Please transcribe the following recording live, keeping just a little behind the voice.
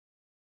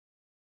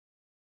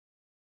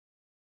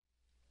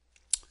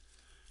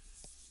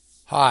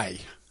Hi,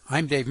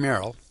 I'm Dave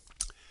Merrill.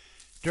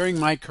 During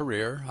my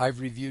career,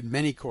 I've reviewed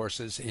many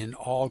courses in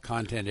all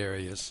content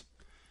areas.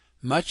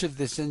 Much of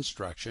this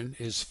instruction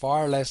is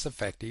far less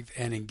effective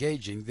and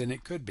engaging than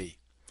it could be.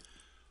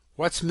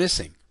 What's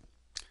missing?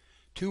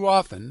 Too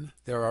often,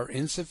 there are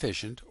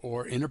insufficient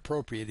or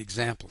inappropriate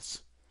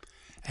examples.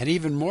 And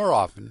even more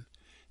often,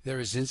 there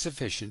is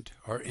insufficient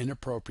or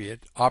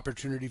inappropriate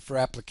opportunity for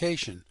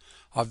application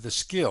of the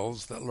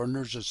skills that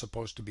learners are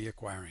supposed to be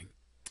acquiring.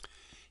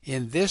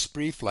 In this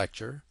brief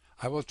lecture,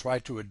 I will try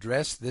to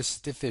address this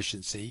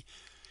deficiency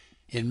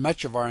in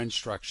much of our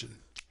instruction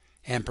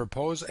and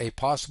propose a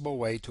possible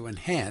way to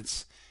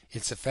enhance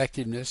its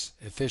effectiveness,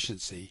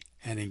 efficiency,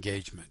 and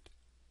engagement.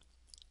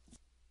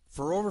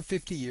 For over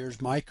 50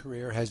 years, my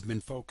career has been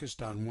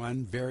focused on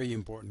one very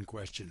important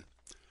question: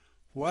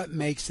 what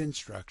makes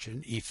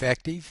instruction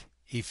effective,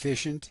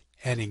 efficient,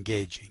 and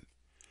engaging?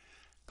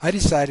 I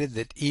decided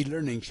that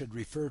e-learning should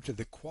refer to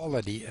the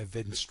quality of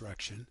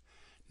instruction,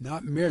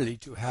 not merely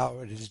to how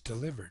it is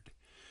delivered.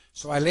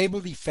 So I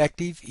labeled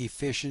effective,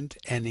 efficient,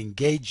 and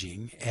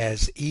engaging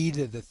as e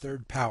to the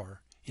third power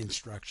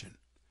instruction.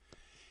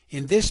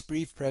 In this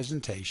brief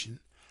presentation,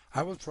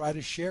 I will try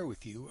to share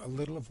with you a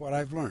little of what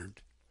I've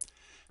learned.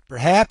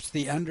 Perhaps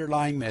the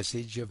underlying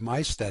message of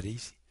my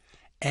studies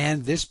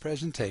and this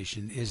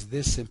presentation is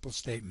this simple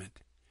statement: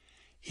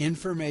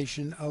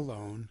 information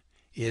alone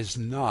is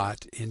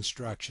not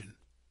instruction.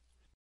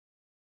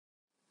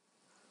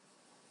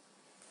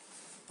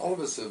 All of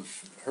us have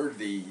heard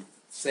the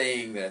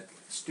saying that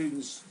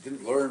students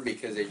didn't learn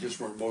because they just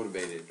weren't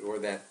motivated, or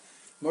that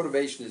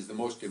motivation is the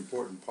most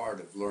important part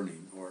of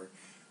learning, or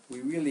we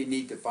really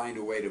need to find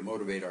a way to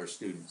motivate our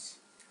students.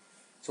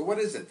 So what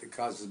is it that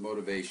causes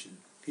motivation?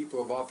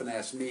 People have often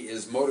asked me,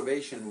 is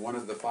motivation one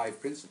of the 5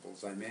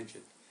 principles I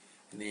mentioned?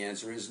 And the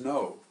answer is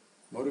no.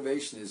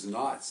 Motivation is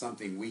not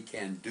something we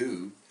can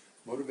do.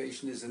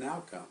 Motivation is an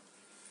outcome.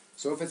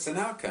 So if it's an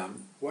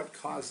outcome, what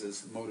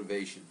causes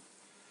motivation?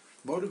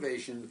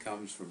 Motivation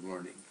comes from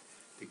learning.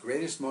 The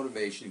greatest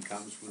motivation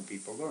comes when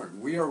people learn.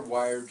 We are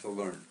wired to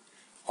learn.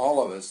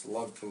 All of us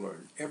love to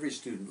learn. Every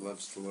student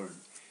loves to learn.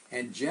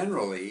 And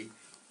generally,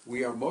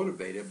 we are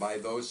motivated by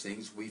those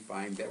things we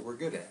find that we're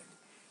good at.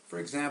 For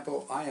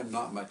example, I am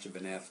not much of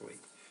an athlete.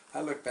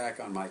 I look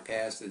back on my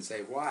past and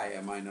say, why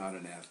am I not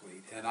an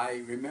athlete? And I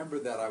remember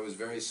that I was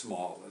very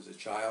small as a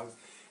child.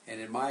 And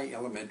in my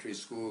elementary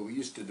school, we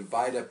used to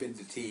divide up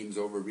into teams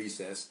over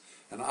recess,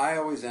 and I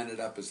always ended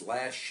up as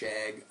last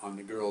shag on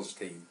the girls'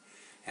 team.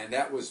 And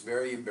that was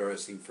very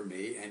embarrassing for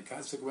me, and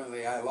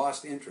consequently I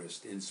lost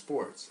interest in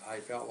sports. I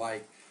felt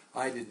like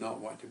I did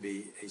not want to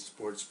be a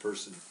sports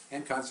person,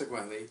 and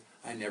consequently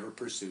I never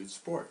pursued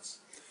sports.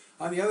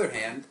 On the other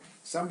hand,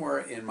 somewhere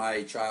in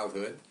my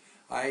childhood,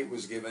 I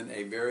was given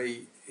a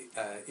very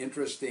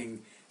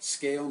interesting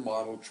scale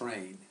model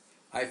train.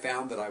 I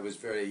found that I was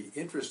very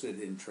interested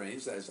in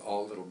trains, as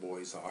all little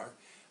boys are.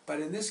 But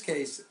in this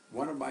case,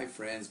 one of my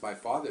friends, my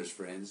father's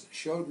friends,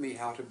 showed me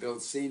how to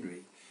build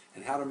scenery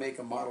and how to make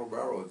a model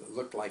railroad that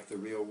looked like the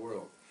real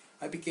world.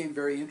 I became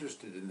very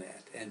interested in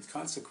that, and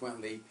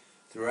consequently,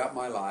 throughout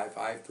my life,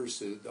 I've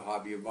pursued the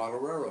hobby of model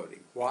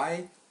railroading.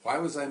 Why? Why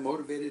was I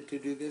motivated to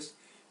do this?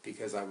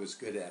 Because I was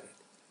good at it.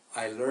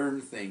 I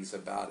learned things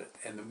about it,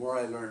 and the more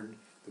I learned,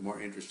 the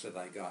more interested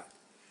I got.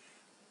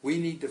 We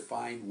need to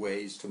find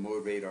ways to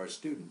motivate our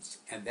students,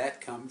 and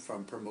that comes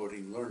from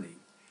promoting learning.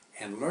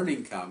 And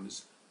learning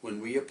comes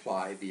when we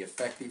apply the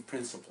effective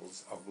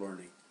principles of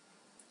learning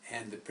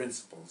and the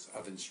principles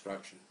of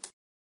instruction.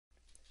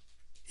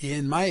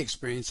 In my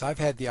experience, I've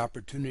had the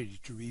opportunity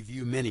to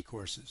review many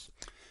courses.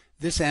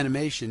 This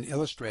animation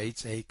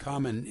illustrates a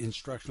common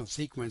instructional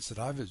sequence that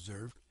I've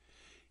observed.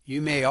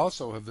 You may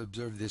also have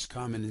observed this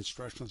common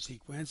instructional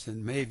sequence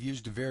and may have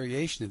used a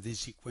variation of this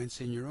sequence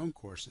in your own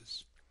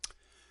courses.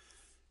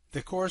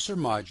 The course or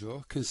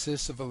module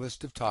consists of a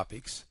list of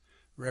topics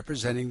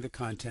representing the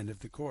content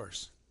of the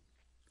course.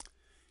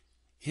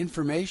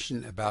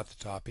 Information about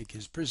the topic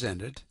is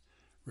presented,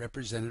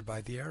 represented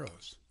by the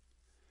arrows.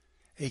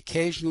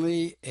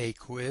 Occasionally, a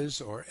quiz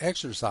or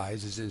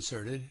exercise is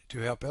inserted to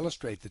help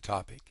illustrate the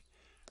topic,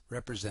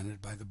 represented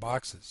by the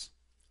boxes.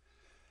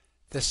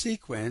 The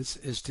sequence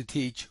is to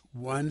teach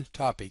one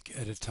topic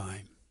at a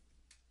time.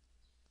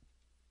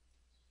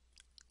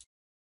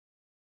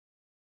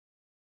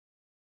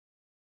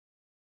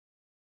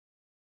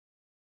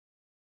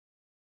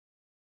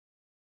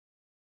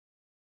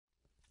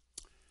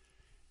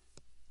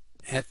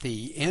 At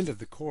the end of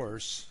the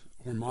course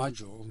or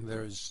module,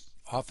 there is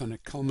often a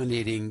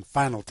culminating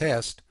final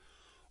test,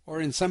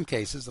 or in some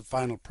cases a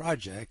final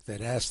project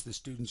that asks the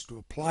students to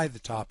apply the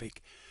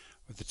topic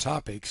or the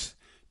topics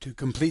to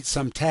complete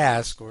some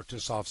task or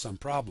to solve some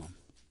problem.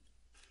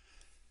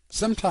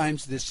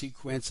 Sometimes this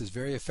sequence is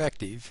very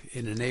effective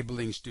in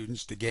enabling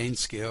students to gain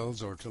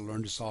skills or to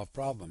learn to solve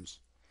problems.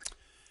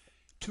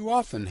 Too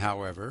often,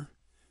 however,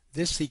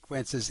 this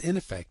sequence is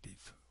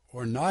ineffective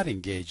or not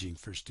engaging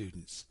for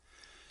students.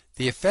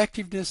 The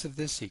effectiveness of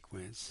this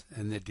sequence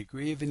and the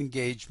degree of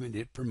engagement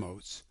it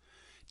promotes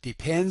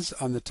depends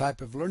on the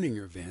type of learning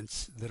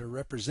events that are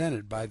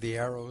represented by the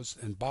arrows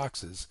and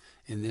boxes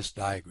in this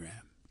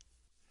diagram.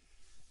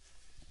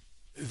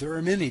 There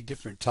are many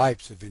different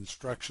types of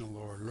instructional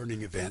or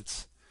learning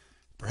events.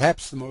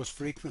 Perhaps the most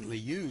frequently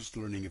used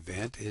learning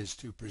event is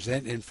to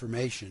present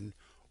information,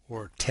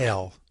 or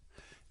tell.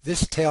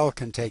 This tell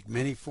can take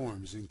many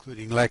forms,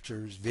 including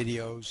lectures,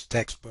 videos,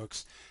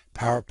 textbooks,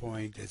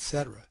 PowerPoint,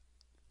 etc.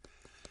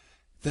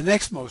 The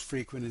next most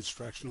frequent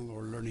instructional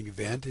or learning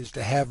event is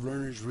to have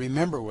learners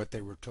remember what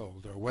they were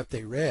told, or what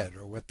they read,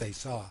 or what they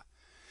saw.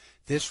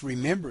 This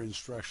remember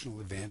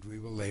instructional event we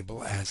will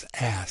label as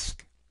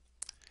ask.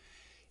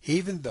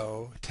 Even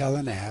though tell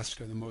and ask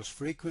are the most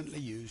frequently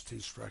used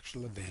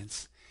instructional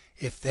events,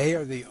 if they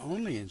are the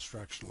only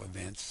instructional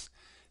events,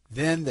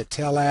 then the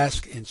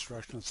tell-ask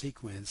instructional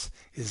sequence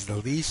is the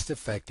least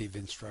effective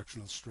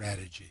instructional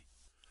strategy.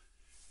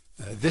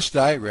 This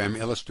diagram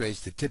illustrates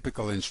the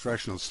typical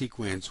instructional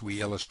sequence we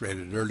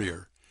illustrated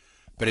earlier,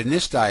 but in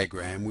this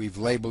diagram we've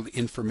labeled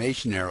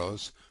information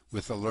arrows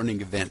with the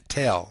learning event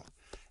tell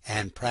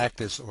and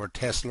practice or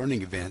test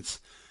learning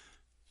events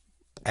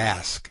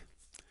ask.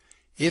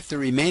 If the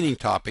remaining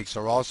topics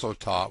are also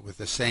taught with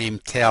the same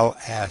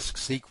tell-ask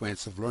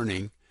sequence of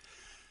learning,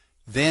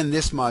 then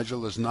this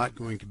module is not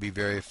going to be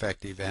very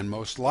effective and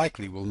most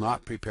likely will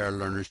not prepare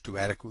learners to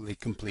adequately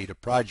complete a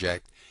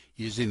project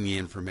using the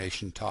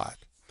information taught.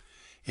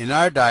 In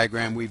our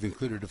diagram, we've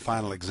included a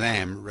final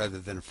exam rather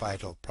than a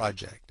final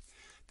project.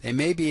 They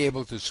may be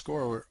able to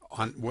score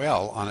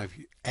well on an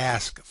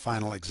ask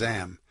final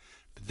exam,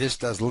 but this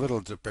does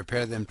little to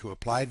prepare them to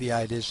apply the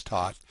ideas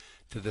taught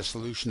to the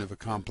solution of a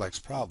complex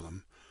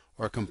problem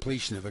or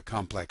completion of a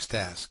complex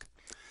task.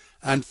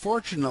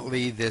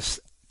 Unfortunately, this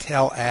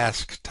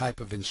tell-ask type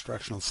of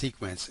instructional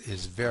sequence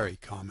is very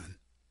common.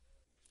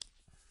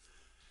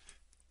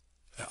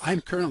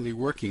 I'm currently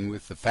working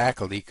with the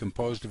faculty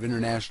composed of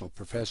international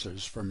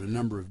professors from a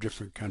number of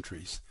different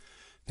countries.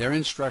 Their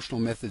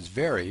instructional methods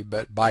vary,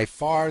 but by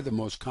far the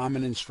most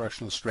common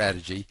instructional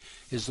strategy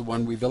is the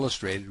one we've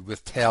illustrated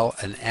with tell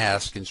and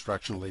ask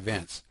instructional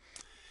events.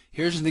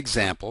 Here's an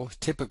example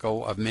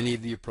typical of many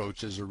of the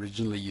approaches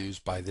originally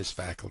used by this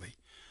faculty.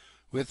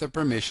 With the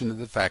permission of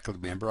the faculty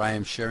member, I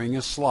am sharing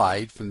a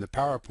slide from the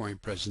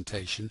PowerPoint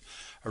presentation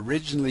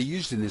originally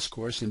used in this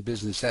course in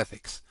business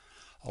ethics,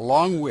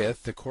 along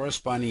with the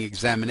corresponding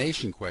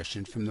examination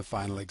question from the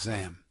final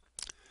exam.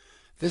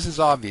 This is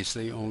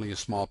obviously only a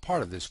small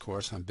part of this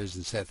course on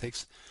business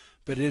ethics,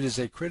 but it is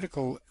a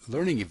critical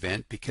learning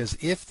event because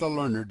if the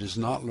learner does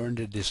not learn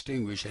to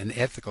distinguish an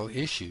ethical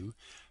issue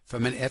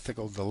from an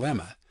ethical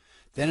dilemma,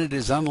 then it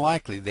is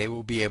unlikely they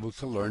will be able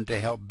to learn to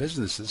help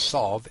businesses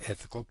solve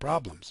ethical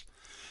problems.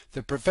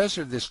 The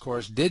professor of this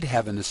course did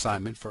have an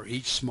assignment for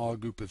each small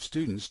group of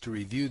students to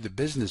review the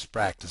business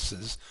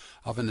practices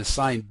of an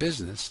assigned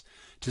business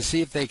to see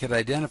if they could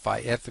identify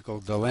ethical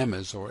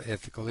dilemmas or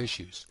ethical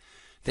issues.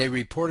 They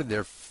reported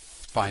their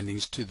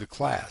findings to the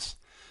class.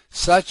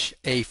 Such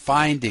a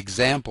find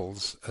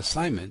examples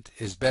assignment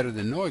is better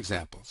than no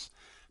examples,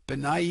 but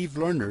naive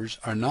learners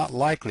are not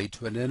likely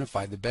to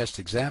identify the best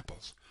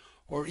examples,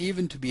 or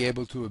even to be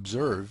able to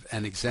observe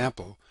an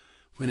example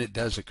when it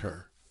does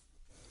occur.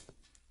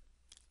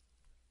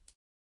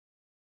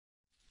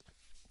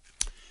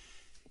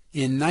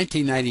 In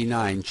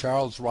 1999,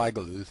 Charles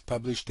Reigeluth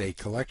published a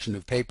collection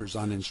of papers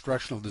on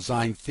instructional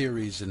design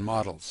theories and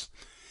models.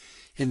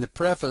 In the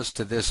preface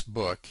to this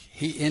book,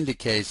 he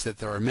indicates that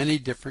there are many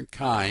different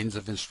kinds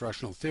of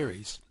instructional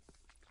theories,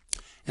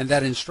 and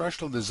that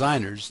instructional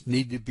designers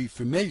need to be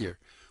familiar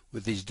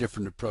with these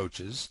different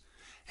approaches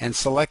and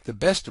select the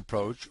best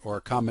approach or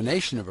a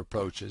combination of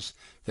approaches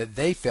that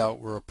they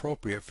felt were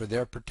appropriate for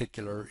their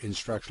particular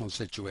instructional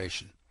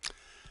situation.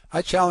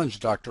 I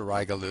challenged Dr.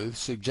 Reigeluth,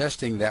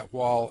 suggesting that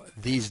while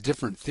these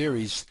different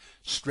theories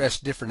stress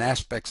different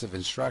aspects of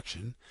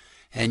instruction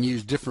and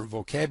use different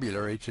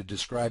vocabulary to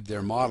describe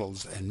their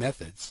models and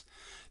methods,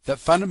 that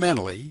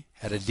fundamentally,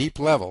 at a deep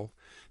level,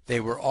 they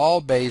were all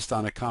based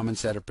on a common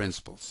set of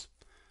principles.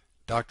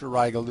 Dr.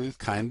 Reigeluth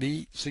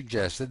kindly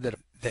suggested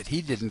that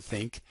he didn't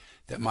think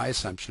that my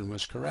assumption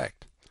was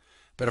correct.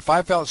 But if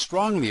I felt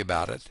strongly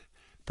about it,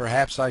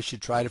 perhaps I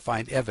should try to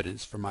find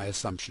evidence for my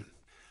assumption.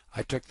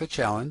 I took the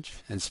challenge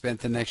and spent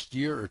the next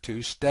year or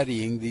two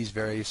studying these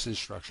various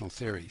instructional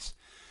theories.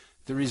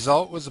 The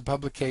result was a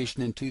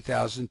publication in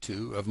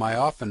 2002 of my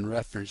often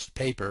referenced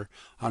paper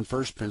on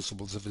first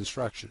principles of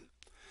instruction.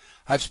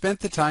 I've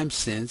spent the time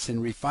since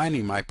in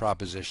refining my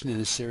proposition in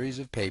a series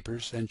of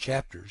papers and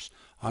chapters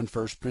on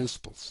first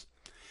principles.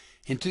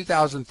 In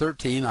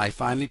 2013, I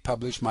finally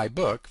published my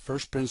book,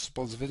 First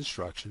Principles of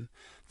Instruction,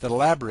 that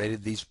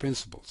elaborated these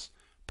principles,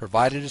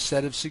 provided a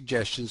set of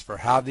suggestions for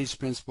how these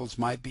principles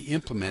might be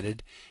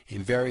implemented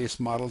in various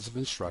models of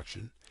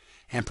instruction,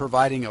 and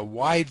providing a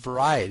wide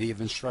variety of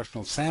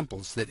instructional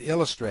samples that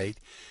illustrate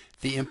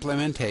the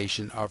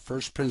implementation of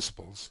first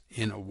principles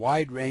in a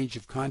wide range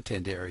of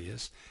content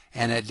areas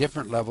and at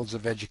different levels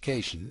of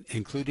education,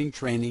 including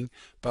training,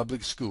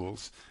 public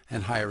schools,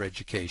 and higher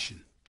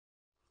education.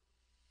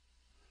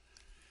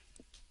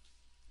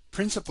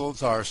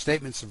 Principles are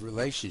statements of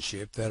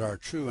relationship that are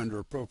true under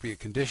appropriate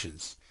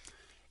conditions.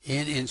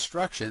 In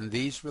instruction,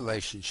 these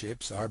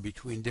relationships are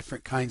between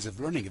different kinds of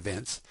learning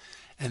events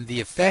and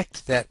the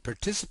effect that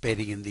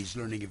participating in these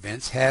learning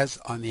events has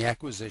on the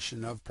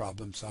acquisition of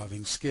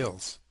problem-solving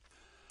skills.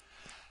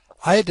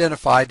 I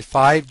identified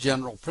 5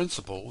 general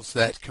principles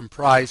that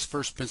comprise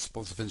first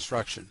principles of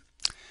instruction.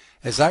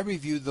 As I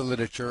reviewed the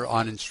literature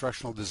on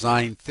instructional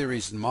design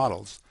theories and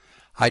models,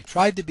 I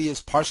tried to be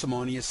as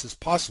parsimonious as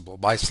possible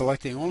by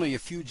selecting only a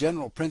few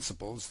general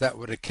principles that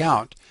would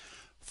account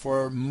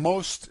for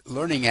most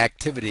learning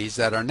activities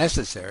that are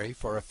necessary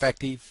for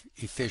effective,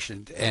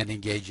 efficient, and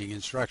engaging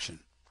instruction.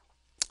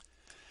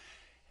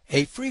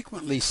 A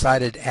frequently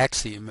cited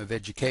axiom of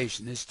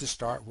education is to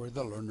start where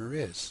the learner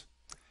is.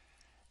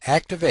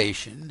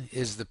 Activation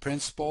is the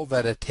principle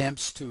that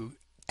attempts to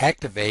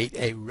activate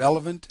a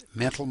relevant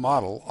mental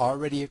model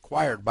already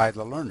acquired by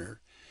the learner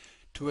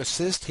to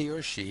assist he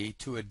or she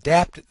to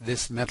adapt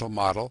this mental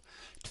model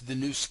to the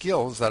new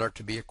skills that are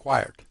to be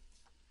acquired.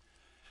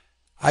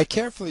 I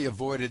carefully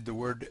avoided the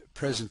word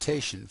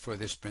presentation for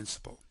this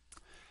principle.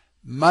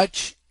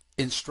 Much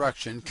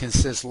instruction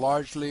consists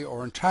largely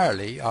or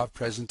entirely of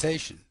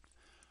presentation.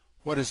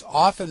 What is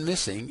often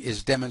missing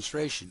is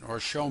demonstration or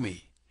show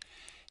me.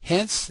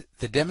 Hence,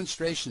 the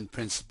demonstration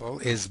principle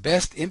is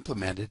best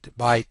implemented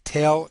by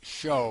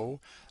tell-show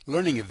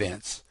learning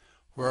events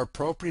where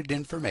appropriate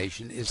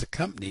information is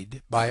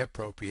accompanied by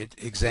appropriate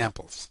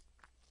examples.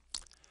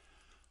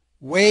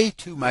 Way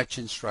too much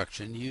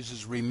instruction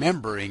uses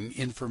remembering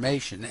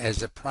information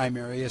as a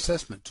primary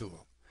assessment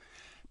tool.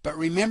 But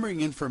remembering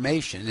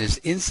information is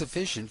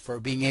insufficient for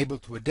being able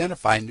to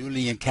identify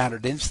newly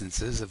encountered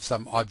instances of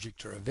some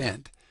object or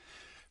event.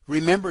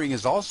 Remembering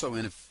is also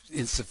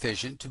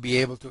insufficient to be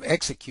able to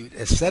execute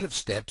a set of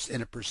steps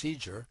in a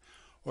procedure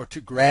or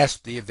to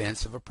grasp the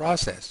events of a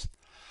process.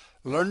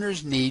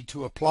 Learners need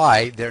to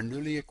apply their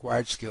newly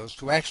acquired skills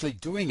to actually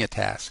doing a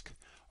task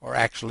or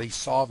actually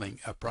solving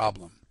a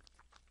problem.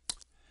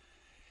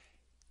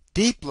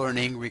 Deep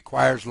learning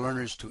requires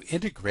learners to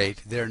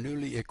integrate their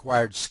newly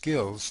acquired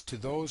skills to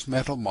those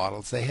mental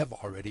models they have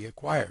already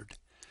acquired.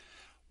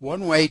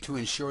 One way to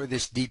ensure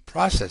this deep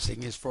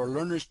processing is for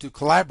learners to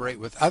collaborate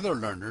with other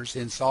learners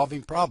in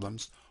solving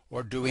problems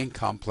or doing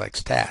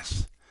complex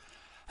tasks.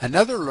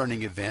 Another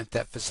learning event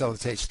that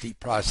facilitates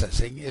deep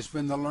processing is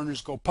when the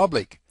learners go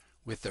public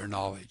with their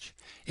knowledge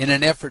in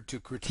an effort to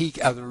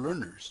critique other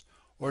learners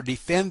or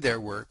defend their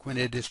work when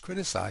it is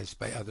criticized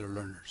by other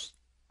learners.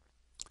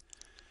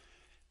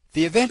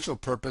 The eventual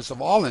purpose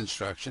of all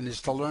instruction is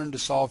to learn to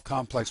solve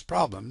complex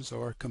problems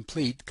or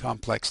complete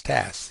complex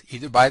tasks,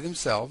 either by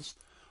themselves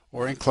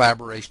or in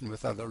collaboration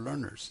with other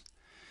learners.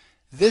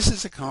 This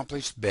is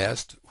accomplished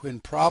best when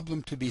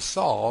problem to be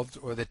solved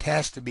or the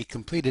task to be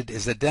completed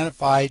is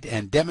identified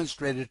and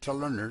demonstrated to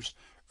learners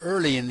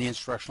early in the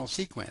instructional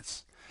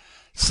sequence.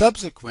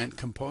 Subsequent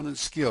component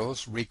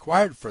skills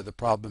required for the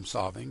problem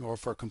solving or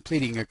for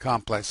completing a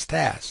complex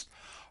task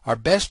are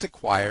best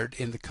acquired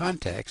in the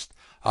context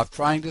of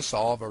trying to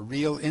solve a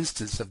real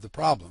instance of the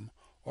problem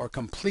or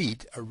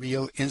complete a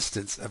real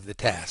instance of the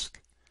task.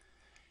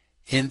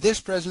 In this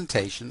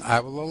presentation,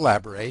 I will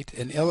elaborate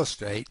and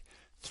illustrate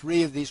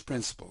 3 of these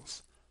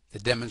principles: the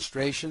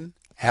demonstration,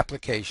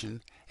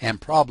 application,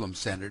 and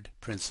problem-centered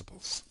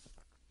principles.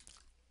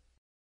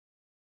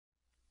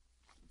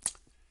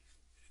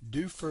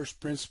 Do first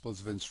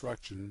principles of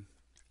instruction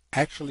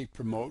actually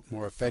promote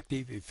more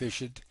effective,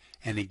 efficient,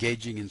 and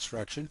engaging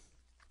instruction?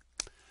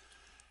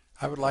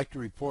 I would like to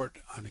report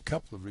on a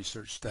couple of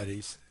research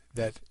studies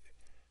that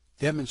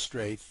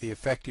demonstrate the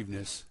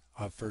effectiveness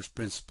of first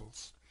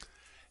principles.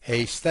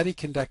 A study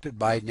conducted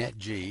by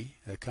NetG,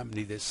 a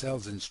company that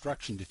sells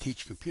instruction to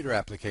teach computer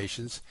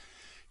applications,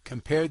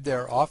 compared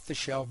their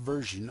off-the-shelf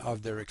version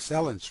of their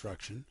Excel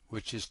instruction,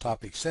 which is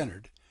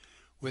topic-centered,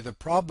 with a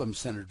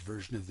problem-centered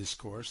version of this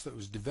course that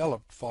was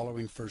developed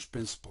following first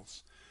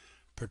principles.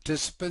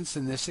 Participants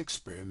in this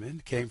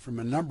experiment came from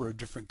a number of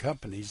different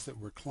companies that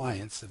were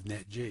clients of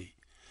NetG.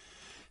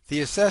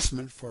 The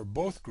assessment for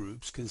both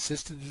groups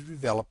consisted of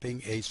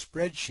developing a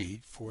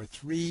spreadsheet for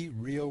 3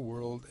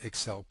 real-world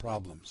Excel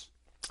problems.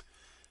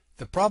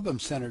 The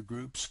problem-centered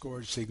group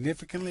scored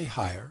significantly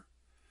higher,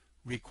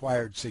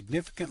 required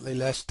significantly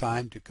less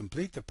time to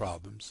complete the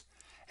problems,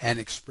 and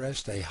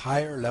expressed a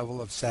higher level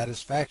of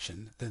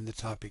satisfaction than the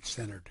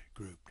topic-centered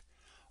group.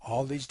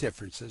 All these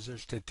differences are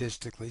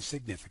statistically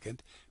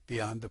significant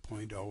beyond the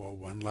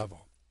 .001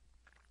 level.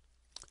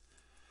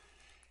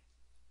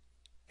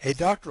 A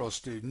doctoral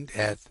student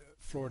at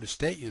Florida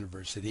State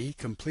University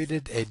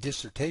completed a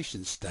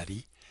dissertation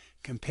study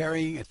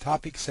comparing a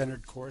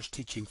topic-centered course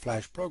teaching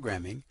Flash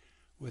programming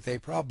with a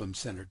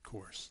problem-centered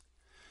course.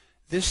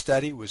 This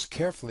study was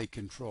carefully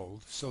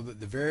controlled so that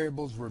the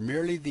variables were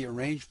merely the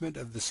arrangement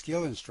of the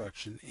skill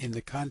instruction in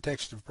the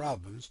context of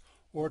problems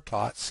or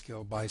taught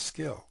skill by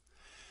skill.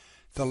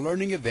 The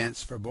learning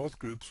events for both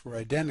groups were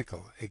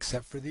identical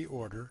except for the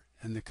order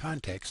and the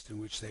context in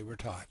which they were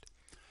taught.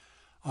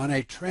 On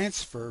a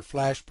transfer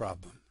Flash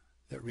problem,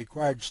 that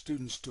required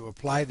students to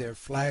apply their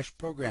Flash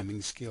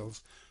programming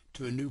skills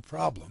to a new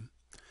problem,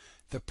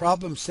 the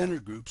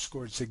problem-centered group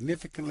scored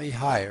significantly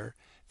higher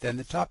than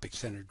the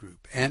topic-centered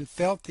group and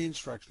felt the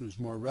instruction was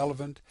more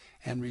relevant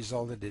and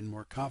resulted in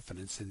more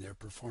confidence in their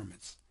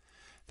performance.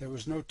 There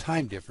was no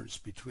time difference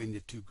between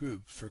the two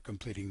groups for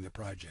completing the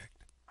project.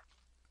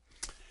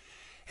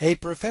 A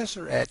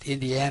professor at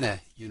Indiana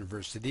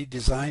University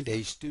designed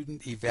a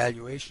student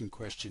evaluation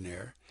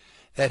questionnaire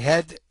that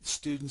had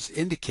students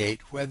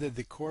indicate whether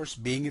the course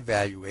being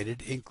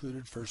evaluated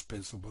included first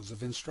principles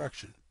of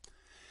instruction.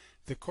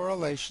 The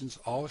correlations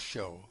all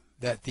show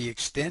that the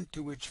extent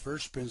to which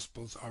first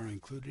principles are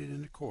included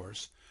in a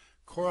course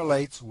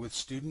correlates with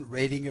student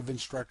rating of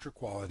instructor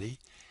quality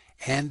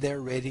and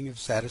their rating of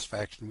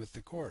satisfaction with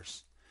the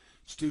course.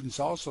 Students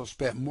also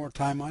spent more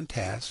time on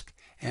task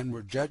and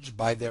were judged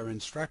by their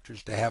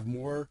instructors to have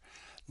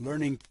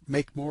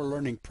make more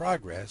learning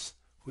progress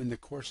when the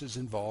courses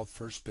involved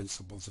first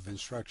principles of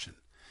instruction.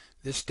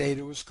 This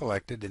data was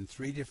collected in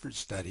 3 different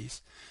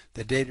studies.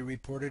 The data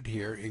reported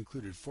here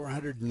included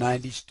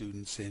 490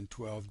 students in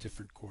 12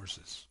 different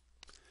courses.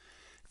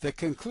 The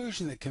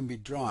conclusion that can be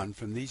drawn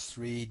from these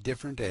 3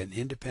 different and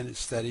independent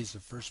studies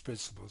of first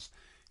principles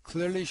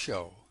clearly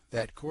show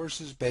that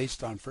courses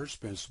based on first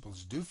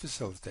principles do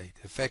facilitate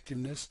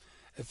effectiveness,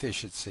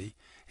 efficiency,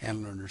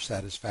 and learner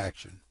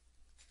satisfaction.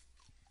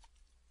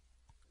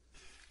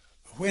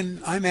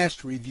 When I'm asked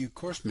to review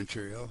course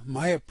material,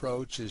 my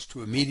approach is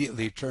to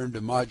immediately turn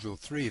to Module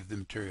 3 of the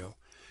material.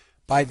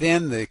 By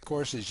then, the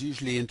course is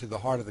usually into the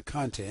heart of the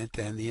content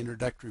and the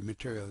introductory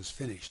material is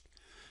finished.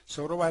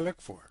 So what do I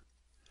look for?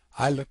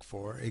 I look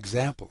for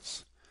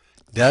examples.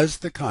 Does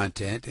the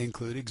content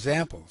include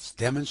examples,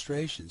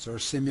 demonstrations, or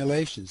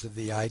simulations of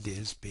the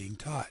ideas being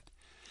taught?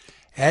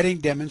 Adding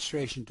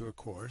demonstration to a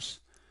course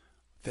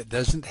that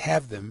doesn't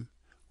have them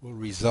will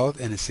result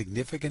in a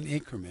significant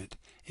increment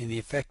in the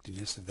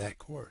effectiveness of that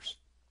course.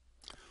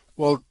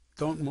 Well,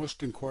 don't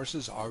most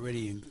courses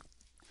already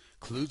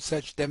include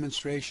such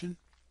demonstration?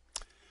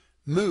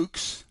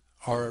 MOOCs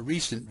are a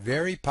recent,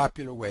 very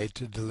popular way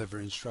to deliver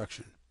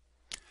instruction.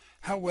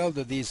 How well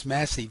do these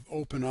massive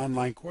open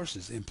online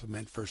courses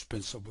implement first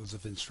principles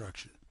of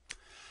instruction?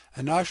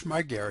 Anosh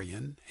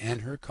Margarian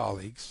and her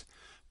colleagues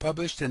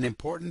published an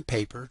important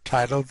paper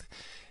titled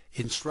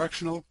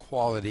Instructional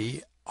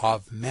Quality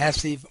of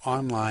Massive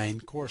Online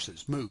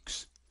Courses,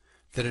 MOOCs,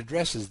 that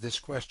addresses this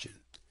question.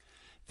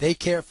 They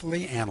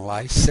carefully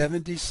analyzed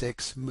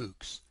 76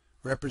 MOOCs,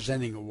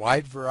 representing a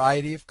wide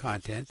variety of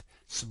content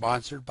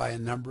sponsored by a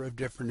number of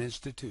different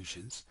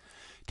institutions,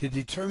 to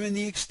determine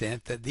the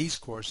extent that these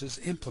courses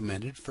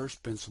implemented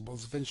first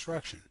principles of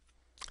instruction.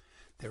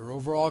 Their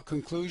overall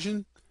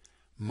conclusion?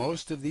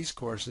 Most of these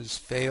courses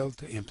failed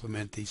to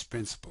implement these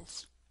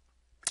principles.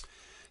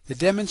 The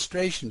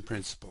demonstration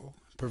principle,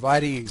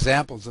 providing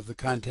examples of the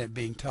content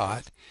being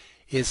taught,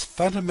 is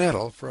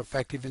fundamental for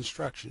effective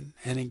instruction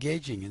and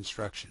engaging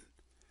instruction.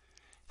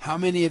 How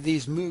many of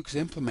these MOOCs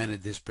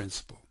implemented this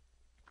principle?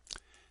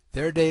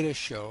 Their data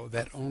show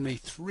that only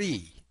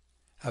 3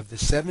 of the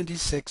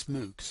 76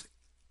 MOOCs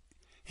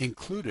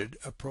included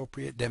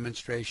appropriate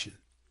demonstration.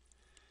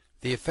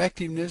 The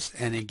effectiveness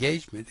and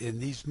engagement in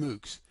these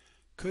MOOCs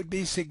could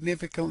be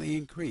significantly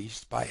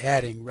increased by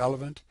adding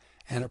relevant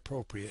and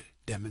appropriate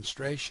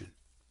demonstration.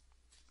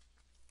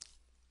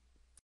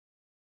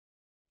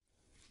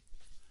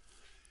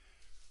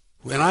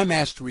 When I'm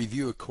asked to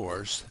review a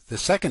course, the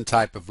second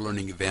type of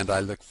learning event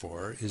I look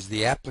for is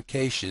the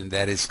application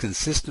that is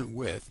consistent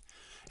with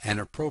and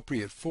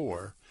appropriate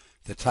for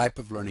the type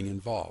of learning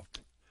involved.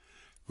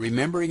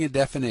 Remembering a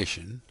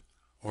definition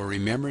or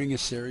remembering a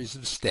series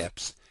of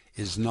steps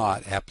is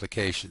not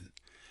application.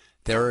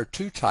 There are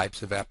 2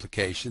 types of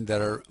application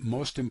that are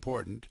most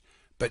important,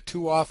 but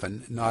too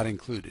often not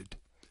included.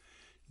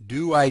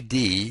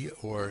 DOid,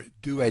 or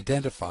do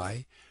identify,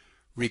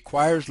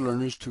 requires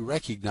learners to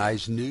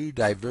recognize new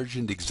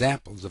divergent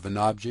examples of an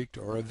object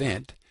or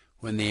event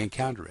when they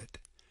encounter it.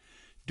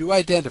 Do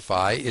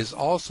identify is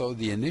also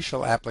the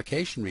initial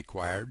application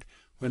required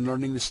when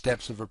learning the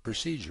steps of a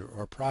procedure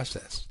or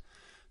process.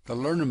 The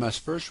learner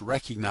must first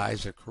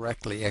recognize a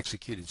correctly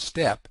executed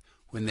step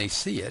when they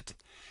see it,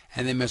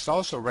 and they must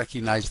also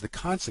recognize the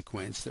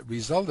consequence that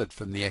resulted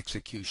from the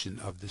execution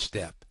of the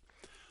step.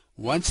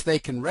 Once they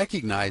can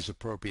recognize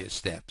appropriate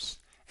steps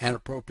and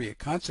appropriate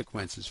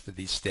consequences for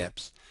these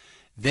steps,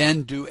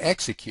 then do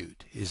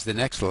execute is the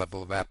next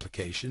level of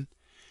application.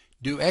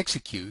 Do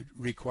execute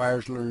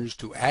requires learners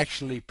to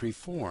actually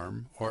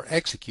perform or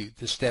execute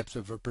the steps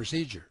of a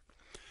procedure.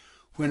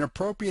 When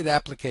appropriate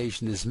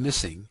application is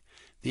missing,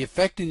 the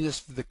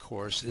effectiveness of the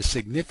course is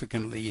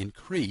significantly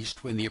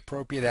increased when the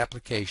appropriate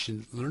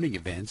application learning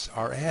events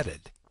are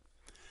added.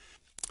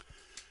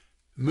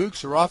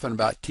 MOOCs are often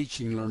about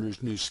teaching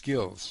learners new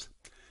skills.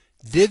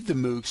 Did the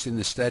MOOCs in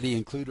the study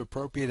include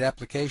appropriate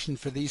application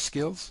for these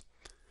skills?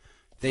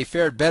 They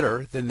fared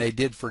better than they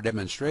did for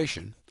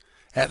demonstration.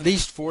 At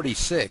least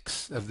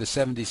 46 of the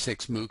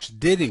 76 MOOCs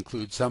did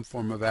include some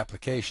form of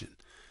application.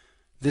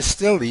 This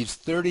still leaves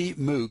 30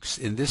 MOOCs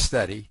in this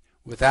study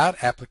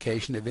without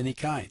application of any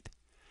kind.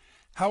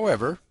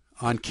 However,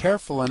 on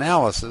careful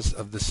analysis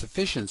of the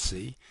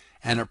sufficiency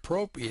and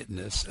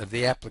appropriateness of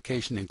the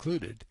application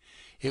included,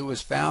 it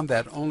was found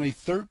that only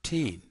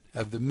 13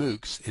 of the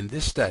MOOCs in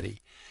this study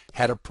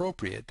had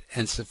appropriate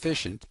and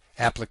sufficient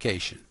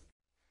application.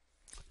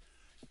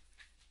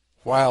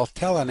 While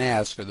tell and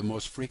ask are the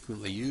most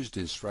frequently used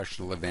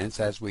instructional events,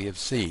 as we have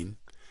seen,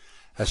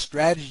 a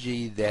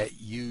strategy that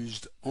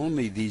used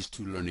only these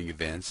two learning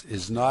events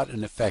is not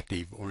an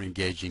effective or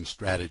engaging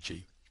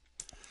strategy.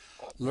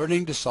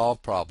 Learning to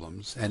solve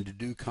problems and to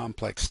do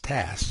complex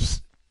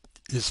tasks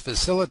is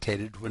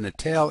facilitated when a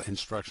tell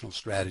instructional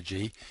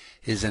strategy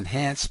is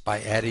enhanced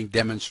by adding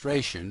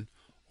demonstration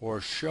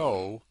or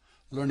show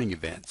learning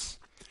events.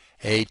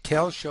 A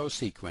tell-show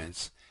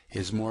sequence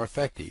is more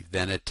effective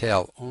than a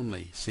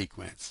tell-only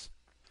sequence.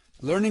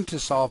 Learning to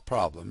solve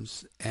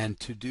problems and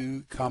to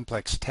do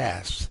complex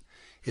tasks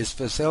is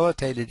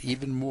facilitated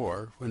even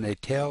more when a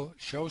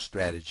tell-show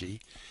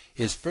strategy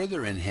is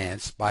further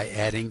enhanced by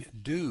adding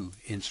do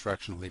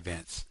instructional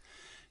events.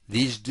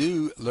 These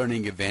do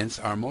learning events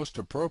are most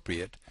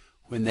appropriate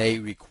when they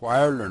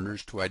require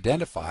learners to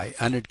identify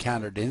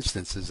unencountered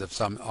instances of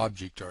some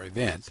object or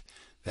event,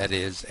 that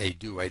is, a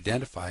do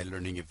identify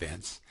learning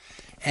events,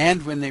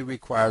 and when they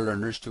require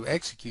learners to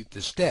execute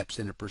the steps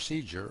in a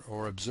procedure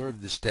or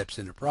observe the steps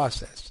in a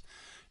process,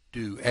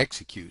 do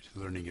execute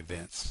learning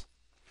events.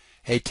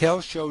 A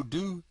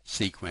tell-show-do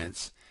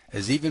sequence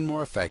is even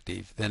more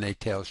effective than a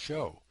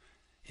tell-show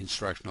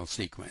instructional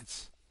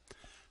sequence.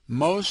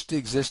 Most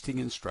existing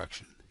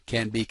instruction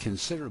can be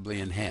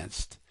considerably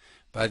enhanced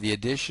by the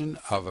addition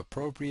of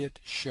appropriate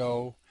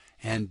show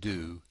and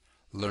do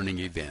learning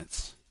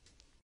events.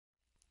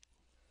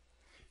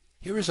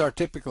 Here is our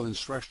typical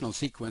instructional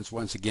sequence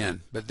once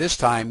again, but this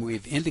time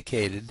we've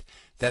indicated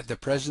that the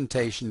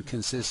presentation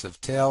consists of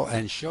tell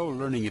and show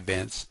learning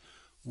events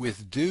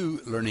with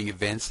do learning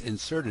events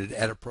inserted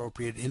at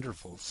appropriate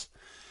intervals.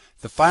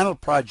 The final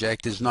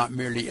project is not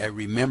merely a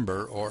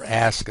remember or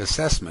ask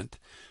assessment,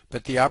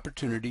 but the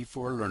opportunity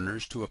for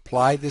learners to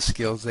apply the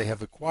skills they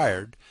have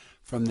acquired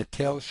from the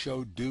tell,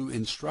 show, do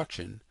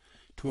instruction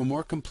to a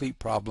more complete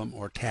problem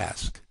or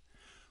task.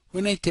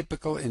 When a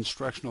typical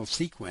instructional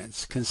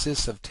sequence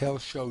consists of tell,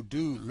 show,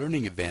 do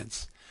learning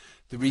events,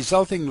 the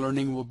resulting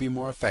learning will be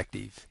more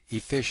effective,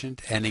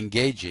 efficient, and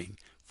engaging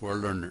for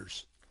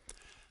learners.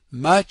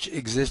 Much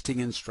existing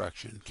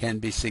instruction can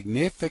be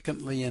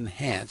significantly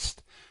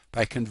enhanced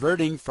by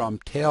converting from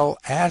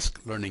tell-ask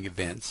learning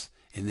events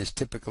in this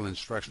typical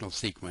instructional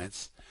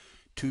sequence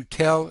to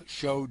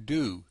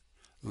tell-show-do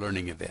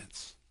learning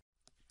events.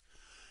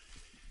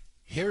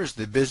 Here is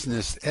the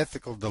Business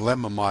Ethical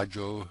Dilemma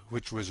module,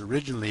 which was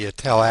originally a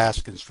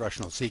tell-ask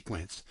instructional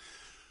sequence.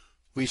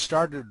 We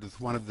started with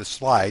one of the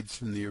slides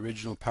from the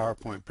original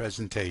PowerPoint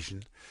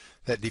presentation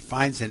that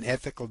defines an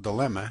ethical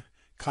dilemma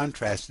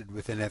contrasted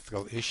with an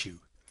ethical issue.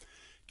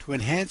 To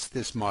enhance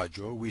this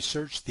module, we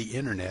searched the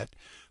Internet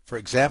for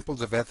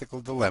examples of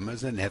ethical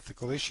dilemmas and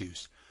ethical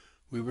issues.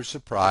 We were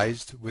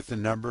surprised with the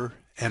number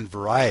and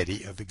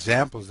variety of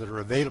examples that are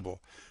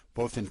available,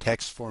 both in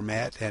text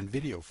format and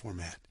video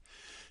format.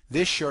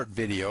 This short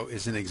video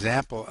is an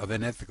example of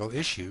an ethical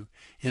issue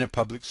in a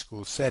public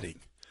school setting.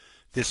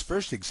 This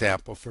first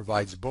example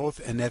provides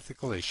both an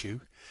ethical issue,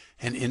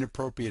 an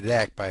inappropriate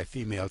act by a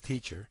female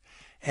teacher,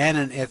 and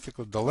an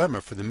ethical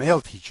dilemma for the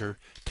male teacher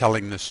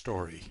telling the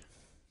story.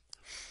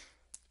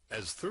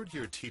 As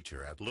third-year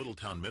teacher at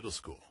Littletown Middle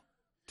School,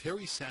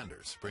 Terry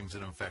Sanders brings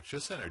an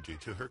infectious energy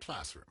to her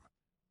classroom.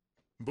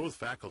 Both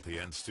faculty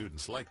and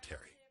students like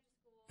Terry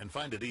and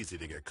find it easy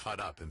to get caught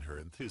up in her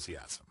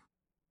enthusiasm.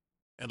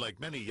 And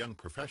like many young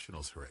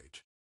professionals her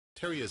age,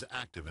 Terry is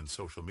active in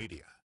social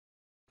media.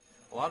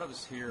 A lot of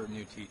us here are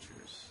new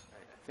teachers.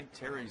 I think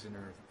Terry's in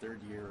her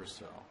third year or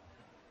so.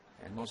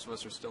 And most of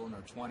us are still in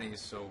our 20s,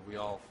 so we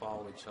all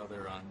follow each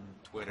other on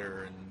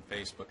Twitter and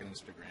Facebook and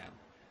Instagram.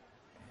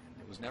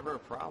 And it was never a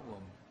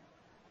problem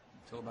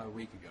until about a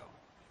week ago.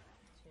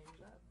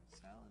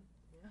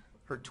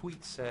 Her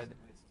tweet said,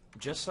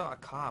 "Just saw a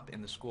cop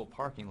in the school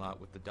parking lot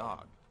with the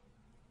dog.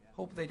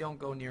 Hope they don't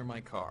go near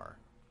my car.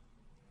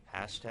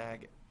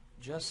 Hashtag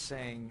just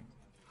saying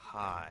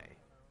hi."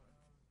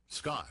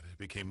 Scott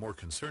became more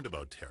concerned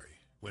about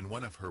Terry when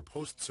one of her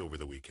posts over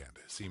the weekend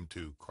seemed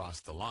to cross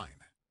the line.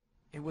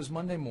 It was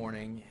Monday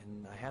morning,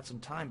 and I had some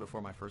time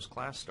before my first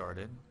class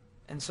started,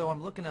 and so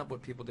I'm looking up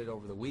what people did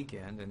over the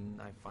weekend,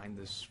 and I find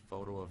this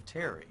photo of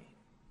Terry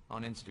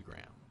on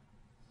Instagram.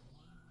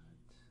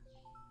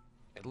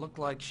 It looked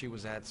like she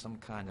was at some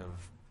kind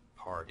of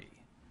party.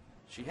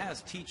 She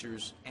has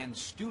teachers and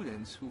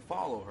students who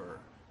follow her.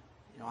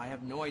 You know, I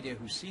have no idea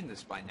who's seen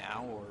this by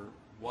now or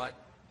what,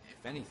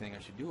 if anything, I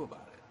should do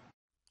about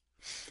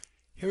it.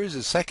 Here is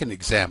a second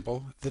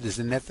example that is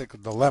an ethical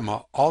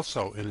dilemma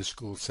also in a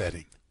school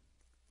setting.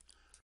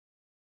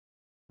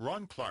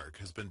 Ron Clark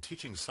has been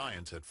teaching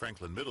science at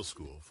Franklin Middle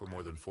School for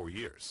more than 4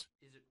 years.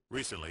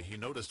 Recently, he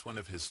noticed one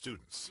of his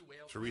students,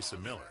 Teresa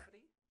Miller,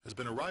 has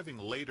been arriving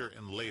later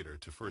and later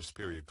to first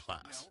period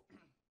class.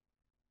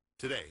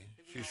 Today,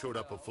 she showed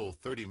up a full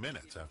 30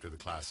 minutes after the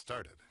class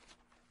started.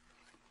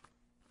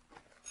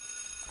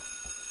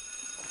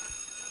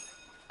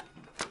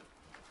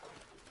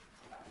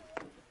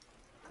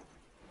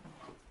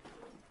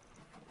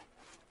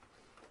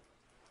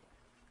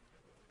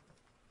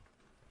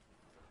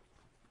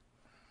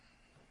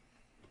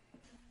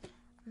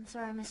 I'm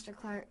sorry, Mr.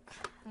 Clark.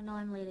 I know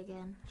I'm late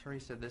again.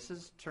 Teresa, this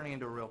is turning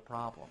into a real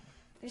problem.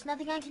 There's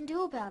nothing I can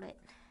do about it.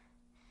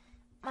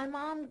 My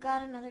mom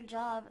got another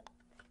job,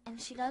 and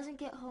she doesn't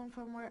get home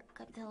from work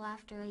until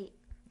after 8.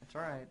 It's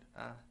all right.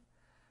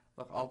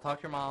 Look, I'll talk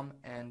to your mom,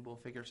 and we'll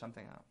figure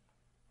something out.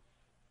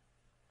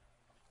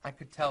 I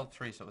could tell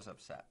Teresa was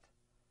upset.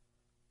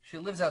 She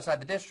lives outside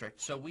the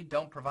district, so we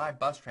don't provide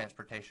bus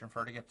transportation for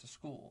her to get to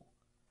school.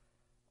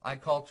 I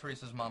called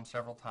Teresa's mom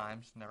several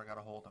times, never got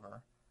a hold of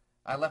her.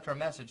 I left her a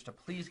message to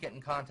please get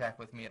in contact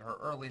with me at her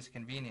earliest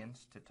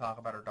convenience to talk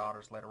about her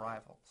daughter's late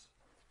arrivals.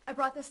 I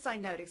brought this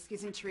signed note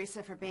excusing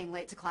Teresa for being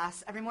late to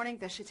class. Every morning,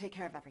 this should take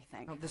care of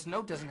everything. No, this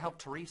note doesn't help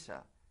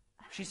Teresa.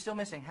 She's still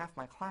missing half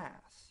my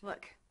class.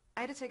 Look,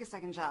 I had to take a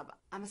second job.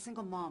 I'm a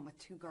single mom with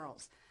 2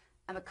 girls.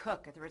 I'm a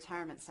cook at the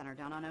retirement center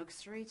down on Oak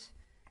Street.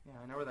 Yeah,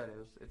 I know where that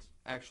is. It's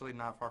actually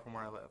not far from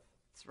where I live.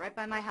 It's right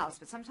by my house,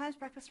 but sometimes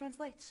breakfast runs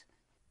late.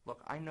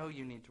 Look, I know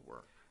you need to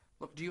work.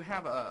 Look, do you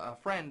have a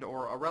friend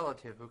or a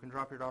relative who can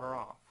drop your daughter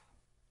off?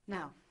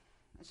 No,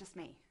 it's just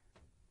me.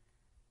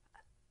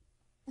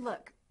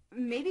 Look,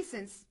 maybe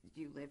since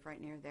you live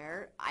right near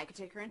there, I could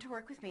take her into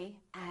work with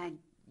me, and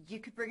you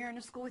could bring her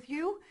into school with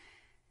you.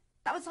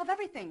 That would solve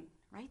everything,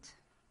 right?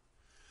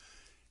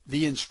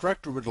 The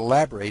instructor would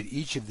elaborate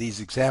each of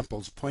these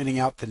examples, pointing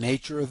out the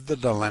nature of the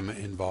dilemma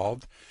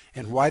involved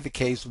and why the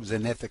case was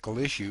an ethical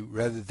issue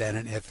rather than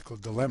an ethical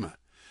dilemma.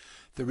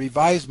 The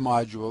revised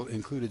module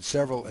included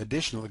several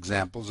additional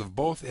examples of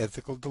both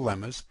ethical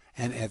dilemmas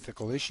and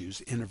ethical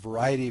issues in a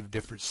variety of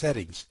different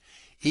settings,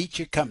 each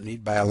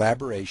accompanied by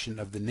elaboration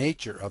of the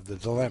nature of the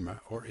dilemma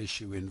or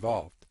issue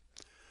involved.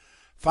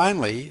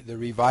 Finally, the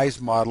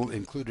revised model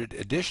included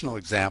additional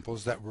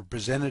examples that were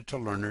presented to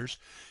learners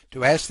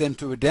to ask them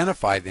to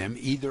identify them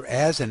either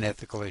as an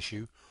ethical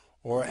issue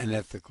or an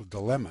ethical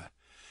dilemma.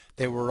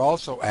 They were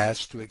also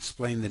asked to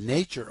explain the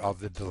nature of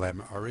the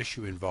dilemma or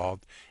issue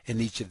involved in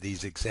each of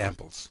these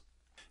examples.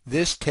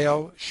 This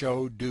Tell,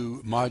 Show,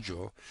 Do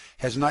module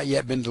has not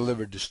yet been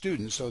delivered to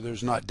students, so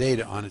there's not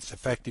data on its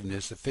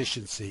effectiveness,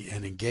 efficiency,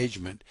 and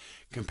engagement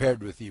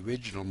compared with the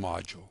original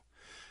module.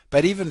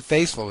 But even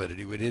face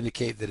validity would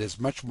indicate that it's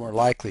much more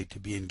likely to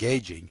be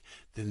engaging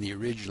than the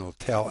original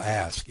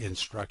Tell-Ask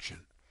instruction.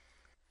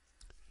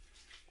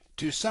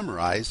 To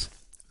summarize,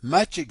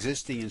 much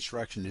existing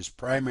instruction is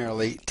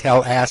primarily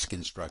Tell-Ask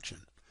instruction.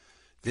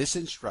 This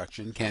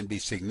instruction can be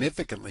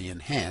significantly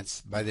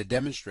enhanced by the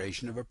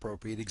demonstration of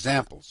appropriate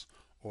examples,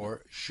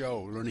 or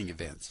show learning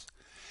events,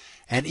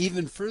 and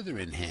even further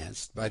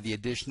enhanced by the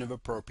addition of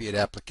appropriate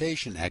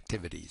application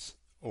activities,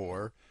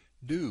 or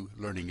do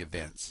learning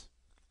events.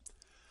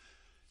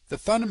 The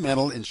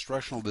fundamental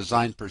instructional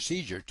design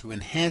procedure to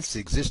enhance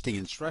existing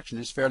instruction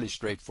is fairly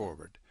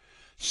straightforward.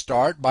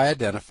 Start by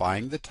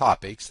identifying the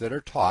topics that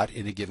are taught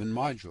in a given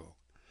module.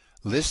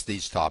 List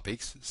these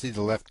topics, see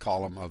the left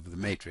column of the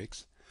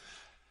matrix.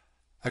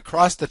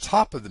 Across the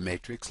top of the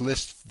matrix,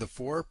 list the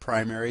 4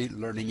 primary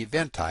learning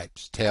event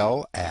types: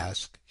 tell,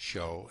 ask,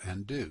 show,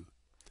 and do.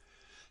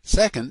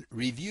 Second,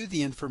 review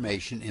the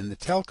information in the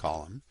tell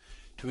column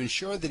to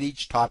ensure that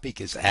each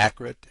topic is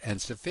accurate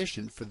and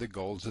sufficient for the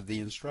goals of the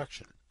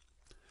instruction.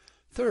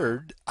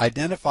 Third,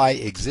 identify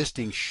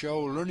existing show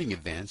learning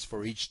events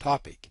for each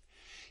topic.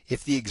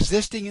 If the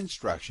existing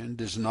instruction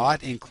does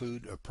not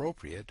include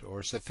appropriate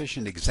or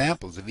sufficient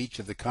examples of each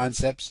of the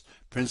concepts,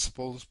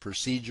 principles,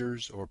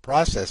 procedures, or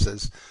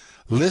processes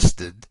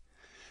listed,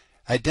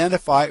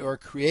 identify or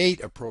create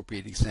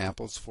appropriate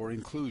examples for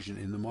inclusion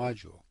in the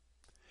module.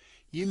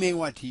 You may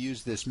want to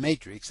use this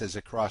matrix as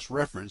a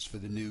cross-reference for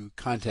the new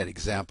content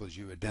examples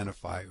you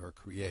identify or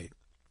create.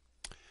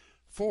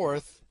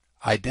 Fourth,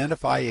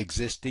 identify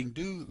existing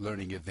do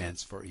learning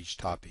events for each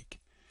topic.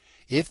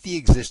 If the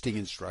existing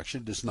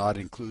instruction does not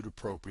include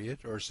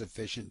appropriate or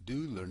sufficient do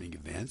learning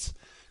events,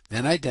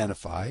 then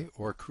identify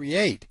or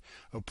create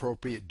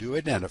appropriate do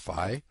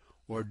identify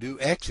or do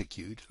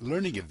execute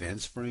learning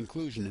events for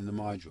inclusion in the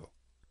module.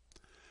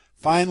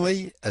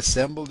 Finally,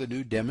 assemble the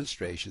new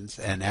demonstrations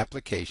and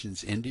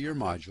applications into your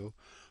module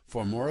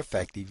for more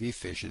effective,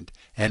 efficient,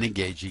 and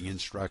engaging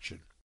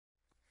instruction.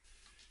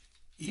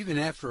 Even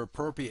after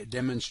appropriate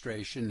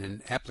demonstration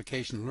and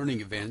application learning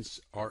events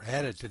are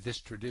added to this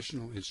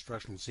traditional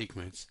instructional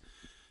sequence,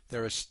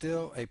 there is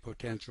still a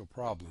potential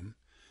problem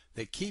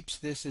that keeps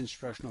this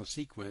instructional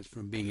sequence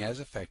from being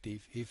as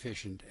effective,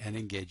 efficient, and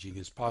engaging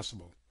as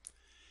possible.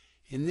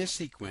 In this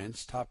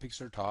sequence, topics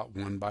are taught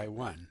one by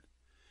one.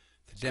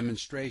 The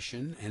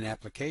demonstration and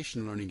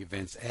application learning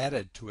events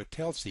added to a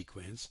tell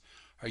sequence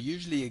are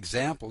usually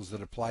examples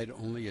that apply to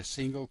only a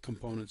single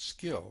component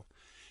skill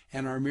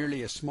and are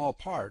merely a small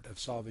part of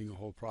solving a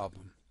whole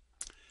problem.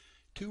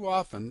 Too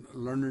often,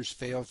 learners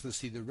fail to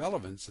see the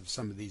relevance of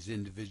some of these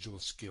individual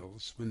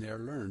skills when they are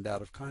learned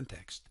out of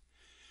context.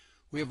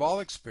 We have all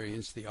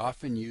experienced the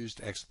often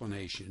used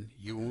explanation,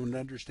 "You won't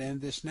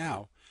understand this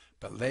now,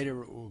 but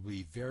later it will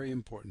be very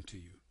important to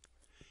you."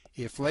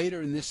 If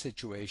later in this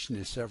situation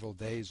is several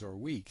days or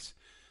weeks,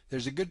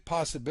 there's a good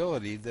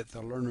possibility that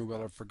the learner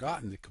will have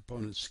forgotten the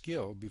component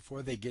skill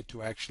before they get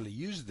to actually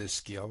use this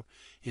skill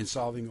in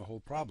solving a whole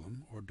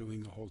problem or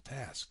doing a whole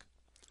task.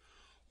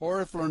 Or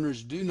if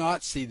learners do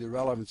not see the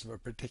relevance of a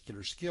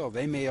particular skill,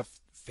 they may have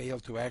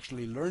failed to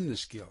actually learn the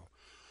skill,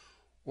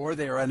 or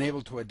they are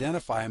unable to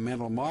identify a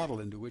mental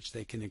model into which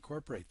they can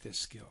incorporate this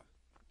skill.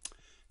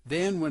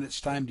 Then, when it's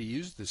time to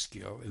use the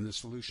skill in the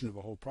solution of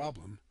a whole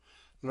problem,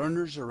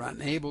 learners are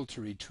unable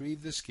to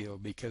retrieve the skill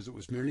because it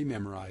was merely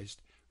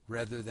memorized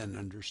rather than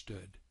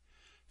understood.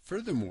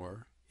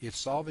 Furthermore, if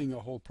solving a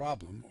whole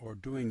problem or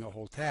doing a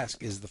whole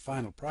task is the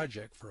final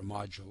project for a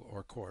module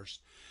or course,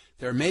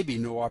 there may be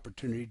no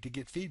opportunity to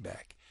get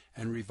feedback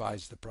and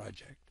revise the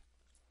project.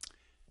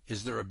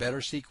 Is there a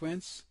better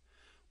sequence?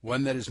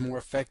 One that is more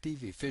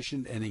effective,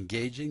 efficient, and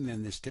engaging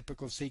than this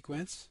typical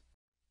sequence?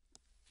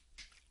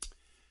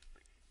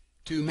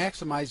 To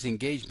maximize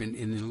engagement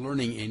in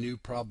learning a new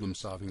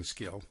problem-solving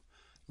skill,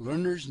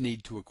 learners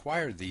need to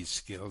acquire these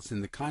skills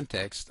in the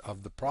context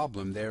of the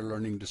problem they are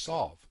learning to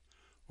solve,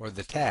 or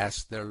the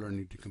task they are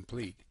learning to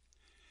complete.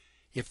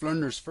 If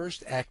learners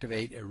first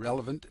activate a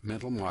relevant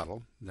mental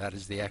model, that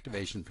is the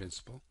activation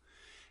principle,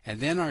 and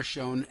then are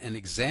shown an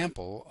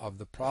example of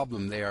the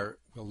problem they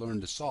will learn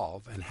to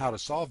solve and how to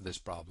solve this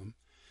problem,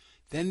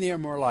 then they are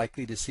more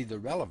likely to see the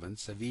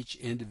relevance of each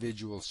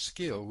individual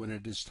skill when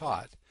it is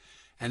taught,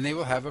 and they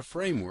will have a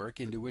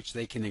framework into which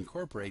they can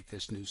incorporate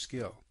this new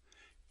skill,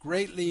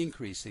 greatly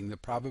increasing the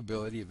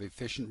probability of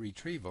efficient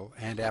retrieval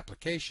and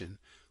application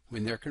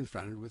when they're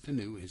confronted with a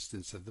new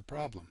instance of the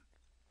problem.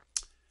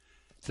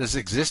 Does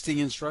existing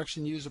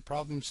instruction use a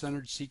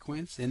problem-centered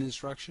sequence in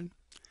instruction?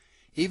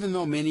 Even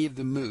though many of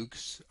the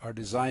MOOCs are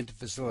designed to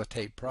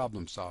facilitate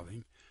problem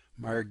solving,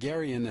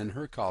 Margarian and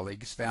her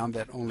colleagues found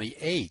that only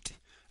 8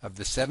 of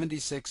the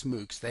 76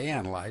 MOOCs they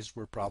analyzed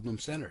were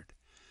problem-centered.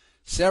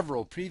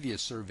 Several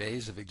previous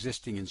surveys of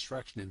existing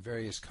instruction in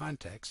various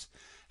contexts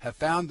have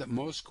found that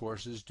most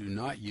courses do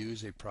not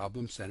use a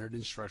problem-centered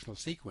instructional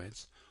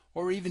sequence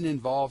or even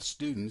involve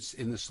students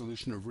in the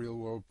solution of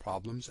real-world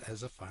problems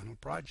as a final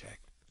project.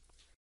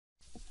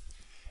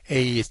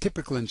 A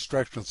typical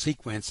instructional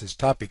sequence is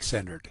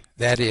topic-centered.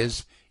 That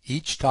is,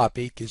 each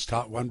topic is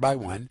taught one by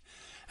one,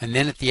 and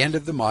then at the end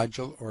of the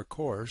module or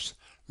course,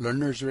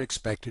 learners are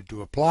expected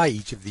to apply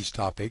each of these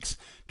topics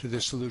to the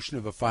solution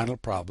of a final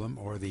problem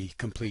or the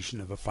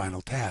completion of a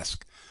final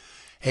task.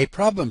 A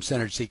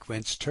problem-centered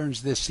sequence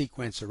turns this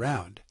sequence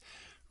around.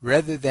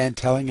 Rather than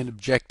telling an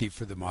objective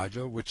for the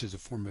module, which is a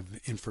form of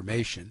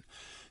information,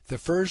 the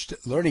first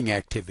learning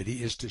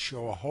activity is to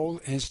show a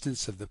whole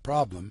instance of the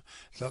problem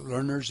that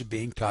learners are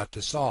being taught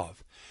to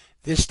solve.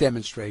 This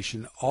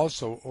demonstration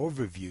also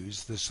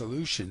overviews the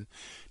solution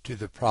to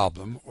the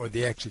problem or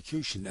the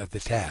execution of the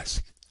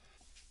task.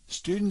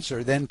 Students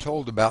are then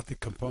told about the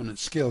component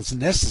skills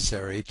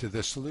necessary to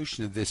the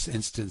solution of this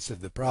instance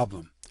of the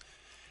problem,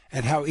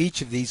 and how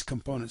each of these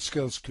component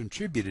skills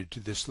contributed to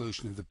the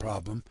solution of the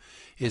problem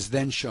is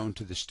then shown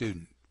to the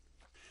student.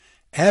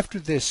 After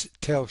this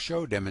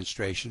tell-show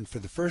demonstration for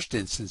the first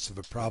instance of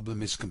a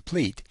problem is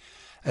complete,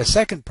 a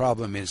second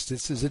problem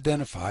instance is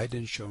identified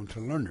and shown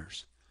to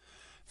learners.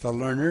 The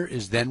learner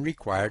is then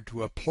required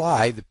to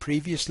apply the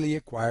previously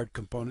acquired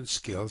component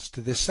skills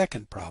to this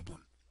second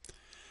problem.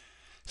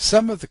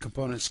 Some of the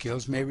component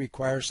skills may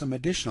require some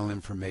additional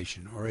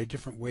information or a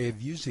different way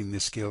of using the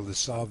skill to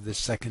solve this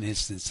second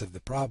instance of the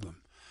problem.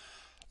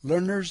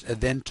 Learners are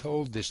then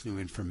told this new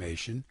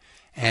information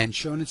and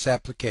shown its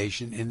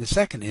application in the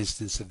second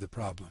instance of the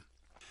problem.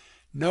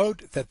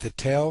 Note that the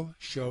tell,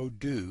 show,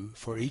 do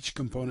for each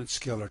component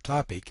skill or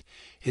topic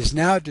is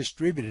now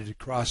distributed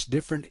across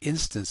different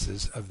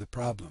instances of the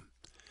problem.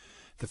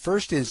 The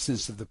first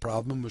instance of the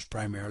problem was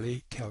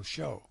primarily tell,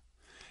 show.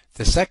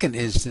 The second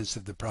instance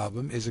of the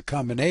problem is a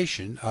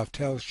combination of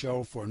tell,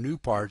 show for new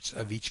parts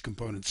of each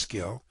component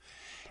skill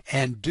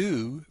and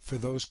do for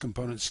those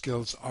component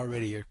skills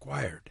already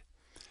acquired.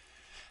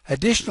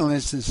 Additional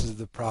instances of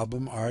the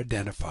problem are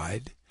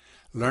identified.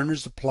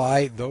 Learners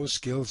apply those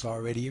skills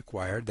already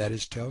acquired, that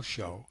is tell,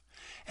 show,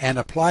 and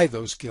apply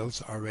those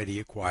skills already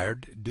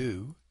acquired,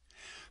 do,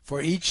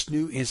 for each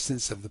new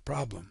instance of the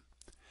problem.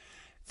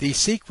 The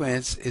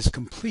sequence is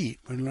complete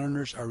when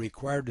learners are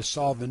required to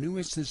solve a new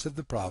instance of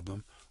the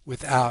problem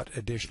without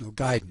additional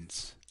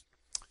guidance.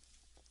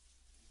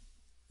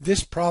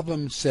 This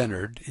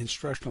problem-centered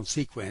instructional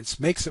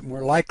sequence makes it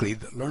more likely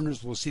that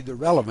learners will see the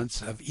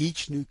relevance of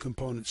each new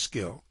component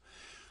skill,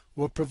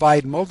 will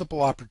provide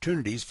multiple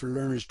opportunities for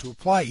learners to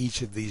apply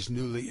each of these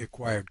newly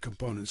acquired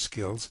component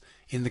skills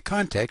in the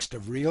context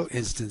of real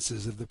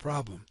instances of the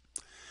problem.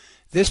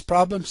 This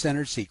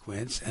problem-centered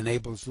sequence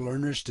enables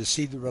learners to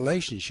see the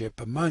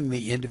relationship among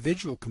the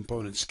individual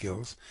component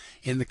skills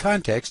in the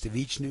context of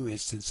each new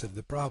instance of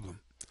the problem.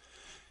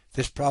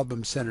 This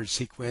problem-centered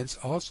sequence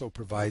also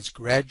provides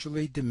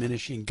gradually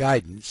diminishing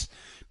guidance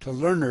to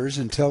learners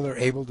until they're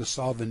able to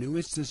solve a new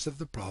instance of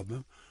the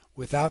problem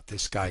without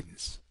this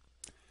guidance.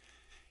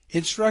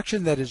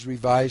 Instruction that is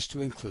revised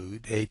to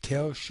include a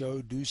tell,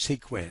 show, do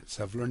sequence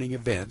of learning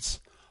events,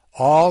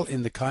 all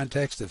in the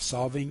context of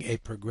solving a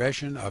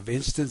progression of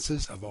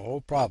instances of a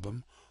whole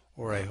problem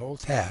or a whole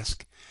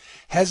task,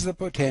 has the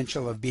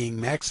potential of being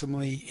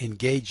maximally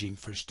engaging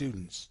for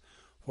students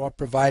while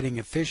providing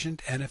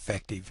efficient and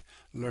effective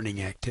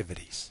learning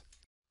activities.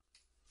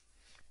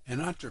 An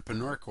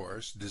entrepreneur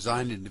course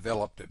designed and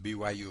developed at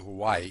BYU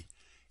Hawaii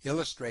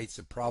illustrates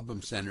a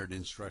problem-centered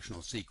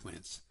instructional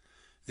sequence.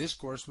 This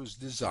course was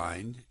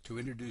designed to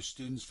introduce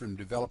students from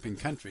developing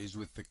countries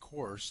with the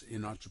course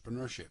in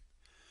entrepreneurship.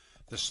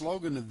 The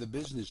slogan of the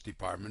business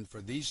department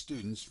for these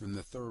students from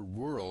the third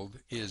world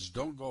is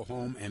 "Don't go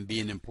home and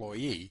be an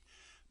employee,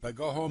 but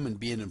go home and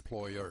be an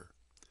employer."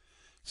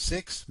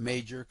 6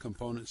 major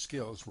component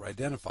skills were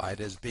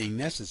identified as being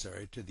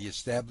necessary to the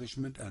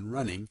establishment and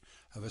running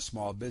of a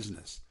small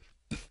business.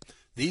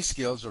 These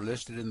skills are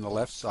listed in the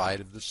left side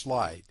of the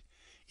slide.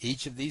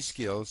 Each of these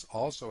skills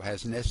also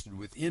has nested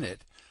within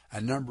it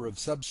a number of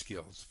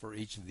sub-skills for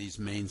each of these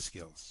main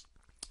skills.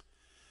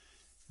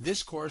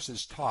 This course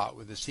is taught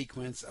with a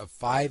sequence of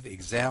 5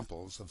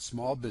 examples of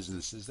small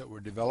businesses that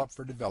were developed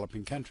for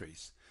developing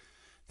countries.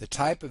 The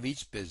type of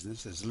each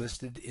business is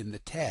listed in the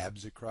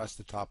tabs across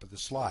the top of the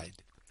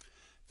slide.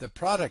 The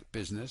product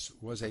business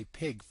was a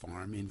pig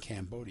farm in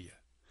Cambodia.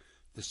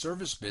 The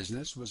service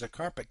business was a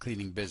carpet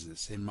cleaning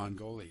business in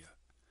Mongolia.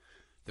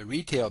 The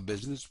retail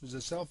business was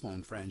a cell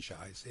phone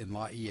franchise in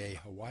Laie,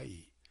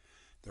 Hawaii.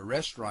 The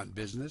restaurant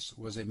business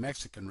was a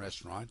Mexican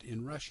restaurant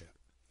in Russia.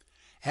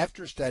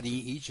 After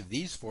studying each of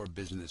these 4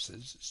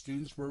 businesses,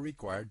 students were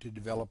required to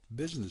develop a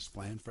business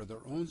plan for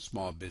their own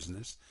small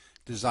business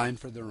designed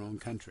for their own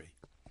country.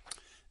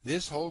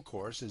 This whole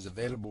course is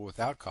available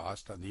without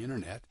cost on the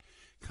Internet.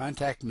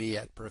 Contact me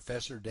at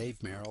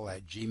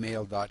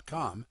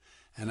ProfessorDaveMerrill@gmail.com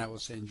and I will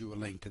send you a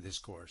link to this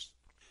course.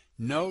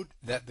 Note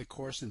that the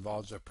course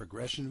involves a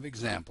progression of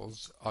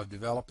examples of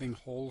developing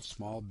whole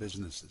small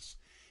businesses.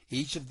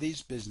 Each of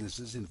these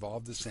businesses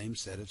involve the same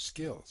set of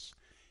skills.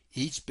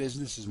 Each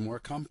business is more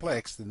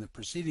complex than the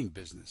preceding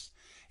business,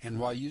 and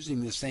while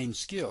using the same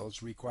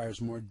skills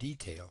requires more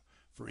detail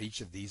for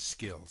each of these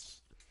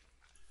skills.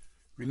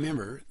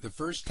 Remember, the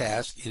first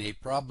task in a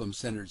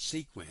problem-centered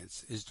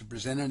sequence is to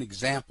present an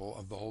example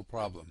of the whole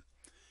problem.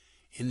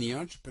 In the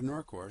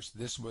entrepreneur course,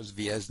 this was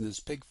Viesna's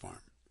pig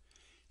farm.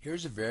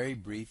 Here's a very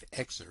brief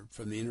excerpt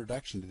from the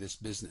introduction to this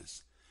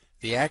business.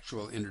 The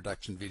actual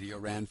introduction video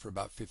ran for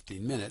about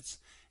 15 minutes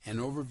and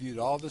overviewed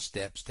all the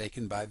steps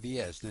taken by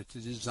Viesna to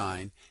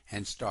design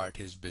and start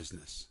his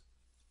business.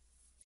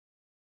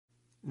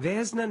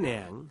 Viesna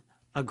Nang,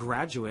 a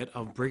graduate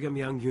of Brigham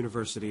Young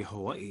University,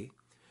 Hawaii,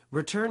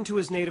 returned to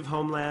his native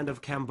homeland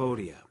of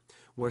Cambodia,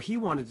 where he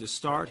wanted to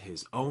start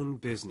his own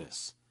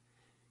business.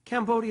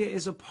 Cambodia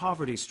is a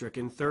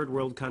poverty-stricken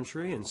third-world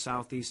country in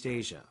Southeast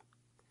Asia.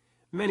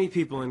 Many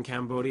people in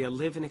Cambodia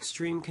live in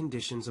extreme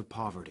conditions of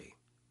poverty.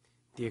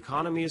 The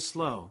economy is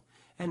slow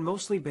and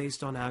mostly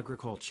based on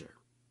agriculture.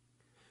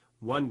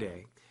 One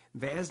day,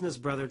 Viesna's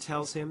brother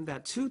tells him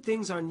that 2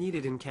 things are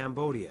needed in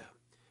Cambodia: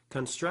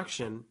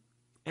 construction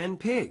and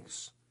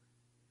pigs.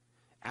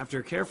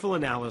 After careful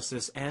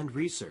analysis and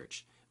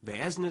research,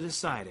 Viesna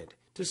decided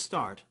to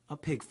start a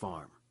pig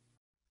farm.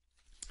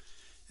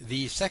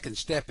 The second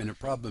step in a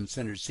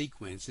problem-centered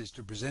sequence is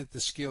to present the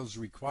skills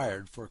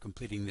required for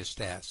completing this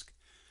task.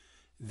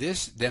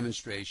 This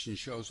demonstration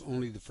shows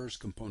only the first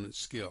component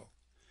skill.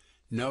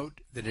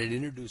 Note that it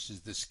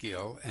introduces the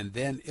skill and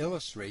then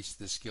illustrates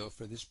the skill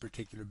for this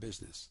particular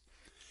business.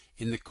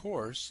 In the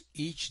course,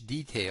 each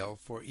detail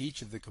for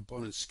each of the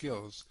component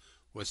skills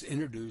was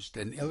introduced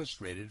and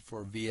illustrated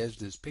for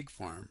Viesna's pig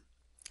farm.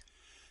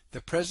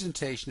 The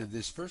presentation of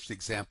this first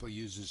example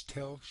uses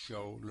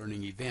tell-show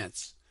learning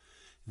events.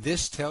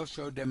 This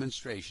tell-show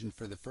demonstration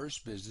for the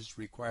first business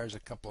requires a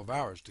couple of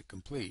hours to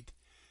complete.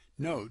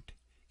 Note,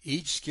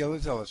 each skill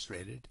is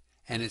illustrated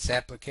and its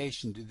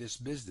application to this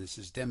business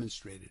is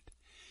demonstrated.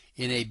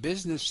 In a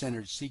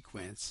business-centered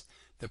sequence,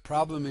 the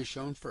problem is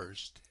shown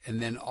first,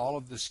 and then all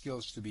of the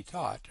skills to be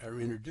taught are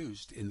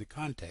introduced in the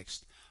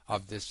context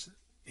of this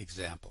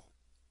example.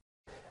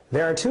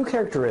 There are 2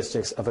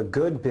 characteristics of a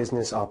good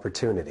business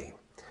opportunity.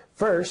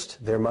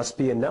 First, there must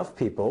be enough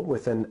people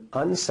with an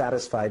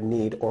unsatisfied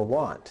need or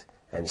want.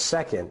 And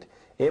second,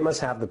 it must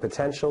have the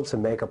potential to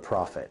make a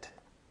profit.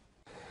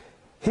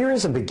 Here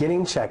is a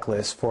beginning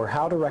checklist for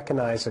how to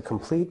recognize a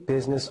complete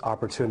business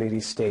opportunity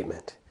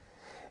statement.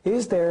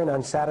 Is there an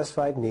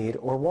unsatisfied need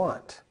or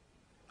want?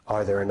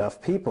 Are there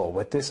enough people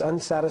with this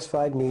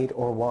unsatisfied need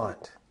or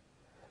want?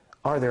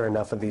 Are there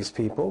enough of these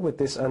people with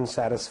this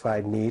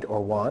unsatisfied need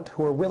or want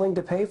who are willing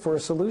to pay for a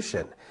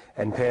solution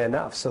and pay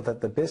enough so that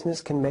the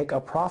business can make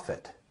a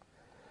profit?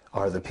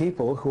 Are the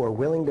people who are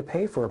willing to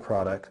pay for a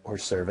product or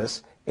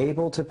service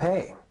able to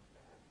pay?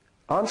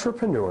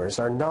 Entrepreneurs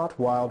are not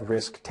wild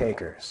risk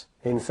takers.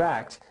 In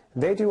fact,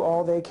 They do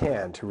all they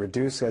can to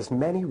reduce as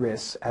many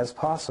risks as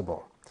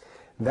possible.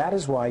 That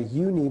is why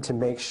you need to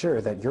make sure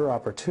that your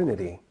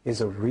opportunity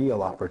is a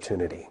real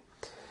opportunity.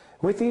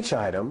 With each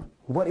item,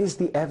 what is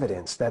the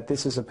evidence that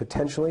this is a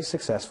potentially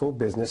successful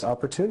business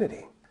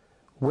opportunity?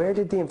 Where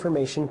did the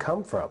information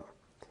come from?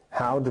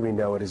 How do we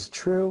know it is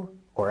true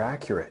or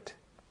accurate?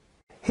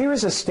 Here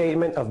is a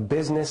statement of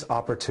business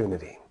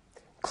opportunity.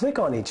 Click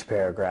on each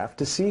paragraph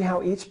to see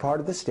how each part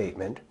of the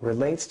statement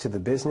relates to the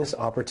business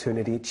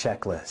opportunity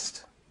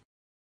checklist.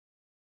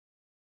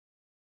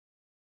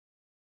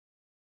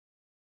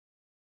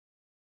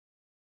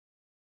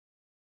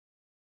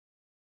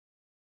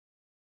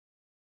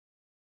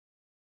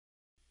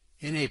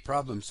 In a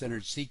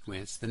problem-centered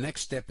sequence, the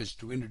next step is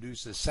to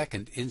introduce a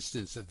second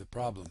instance of the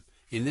problem,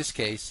 in this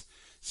case,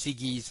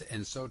 Sigi's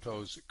and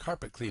Soto's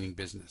carpet cleaning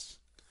business.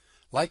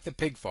 Like the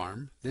pig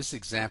farm, this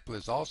example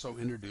is also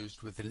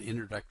introduced with an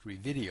introductory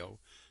video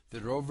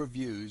that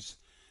overviews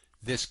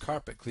this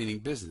carpet cleaning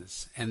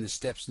business and the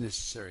steps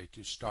necessary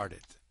to start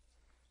it.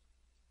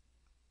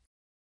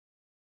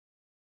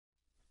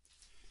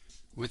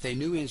 With a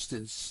new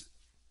instance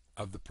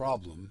of the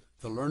problem,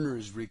 the learner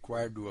is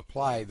required to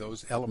apply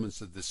those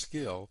elements of the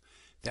skill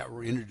that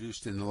were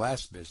introduced in the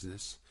last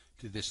business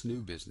to this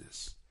new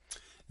business.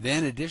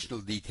 Then additional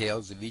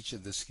details of each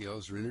of the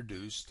skills are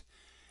introduced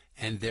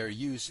and their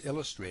use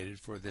illustrated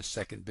for this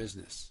second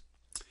business.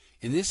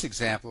 In this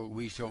example,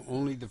 we show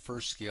only the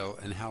first skill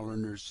and how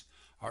learners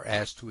are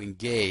asked to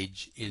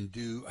engage in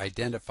do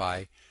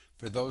identify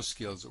for those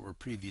skills that were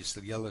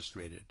previously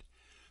illustrated.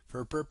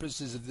 For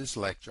purposes of this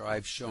lecture,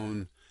 I've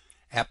shown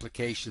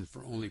application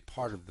for only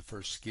part of the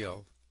first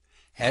skill.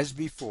 As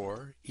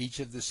before, each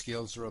of the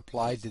skills are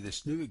applied to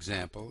this new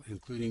example,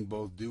 including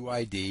both do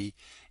ID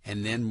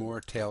and then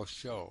more tell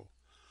show.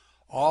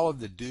 All of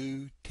the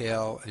do,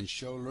 tell, and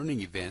show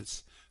learning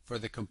events for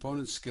the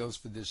component skills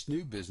for this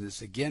new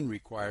business again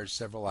requires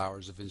several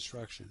hours of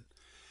instruction.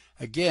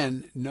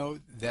 Again,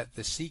 note that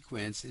the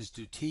sequence is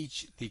to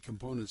teach the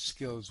component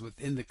skills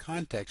within the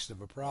context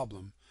of a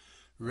problem,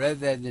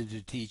 rather than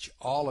to teach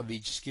all of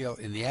each skill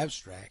in the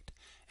abstract,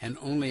 and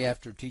only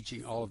after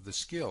teaching all of the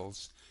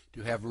skills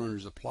to have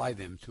learners apply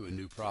them to a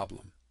new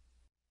problem.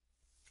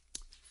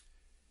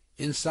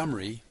 In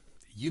summary,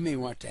 you may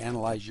want to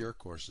analyze your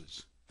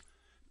courses.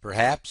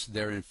 Perhaps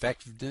their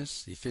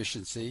effectiveness,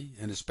 efficiency,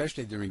 and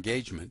especially their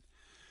engagement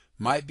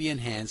might be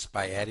enhanced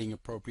by adding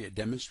appropriate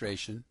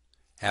demonstration,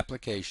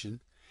 application,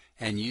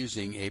 and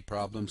using a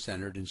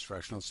problem-centered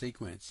instructional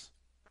sequence.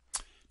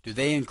 Do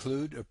they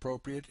include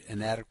appropriate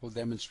and adequate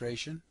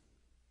demonstration?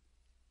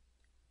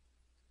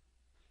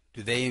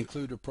 Do they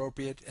include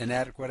appropriate and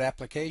adequate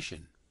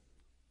application?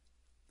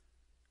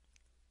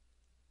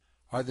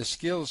 Are the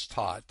skills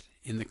taught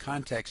in the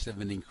context of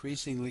an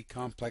increasingly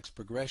complex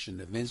progression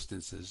of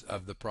instances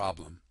of the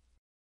problem?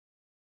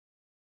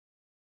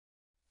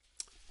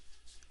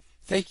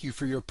 Thank you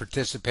for your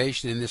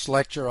participation in this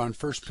lecture on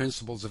First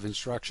Principles of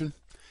Instruction.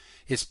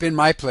 It's been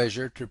my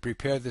pleasure to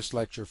prepare this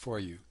lecture for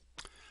you.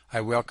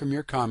 I welcome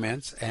your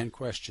comments and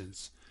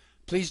questions.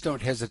 Please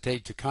don't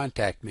hesitate to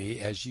contact me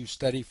as you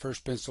study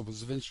First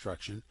Principles of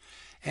Instruction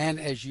and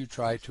as you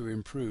try to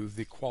improve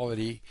the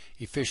quality,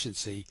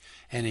 efficiency,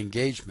 and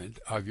engagement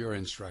of your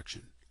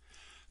instruction.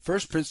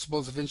 First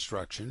Principles of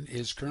Instruction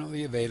is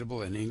currently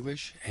available in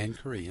English and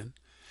Korean,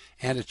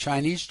 and a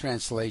Chinese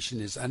translation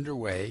is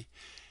underway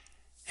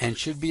and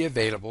should be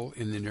available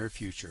in the near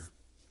future.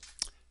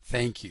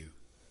 Thank you.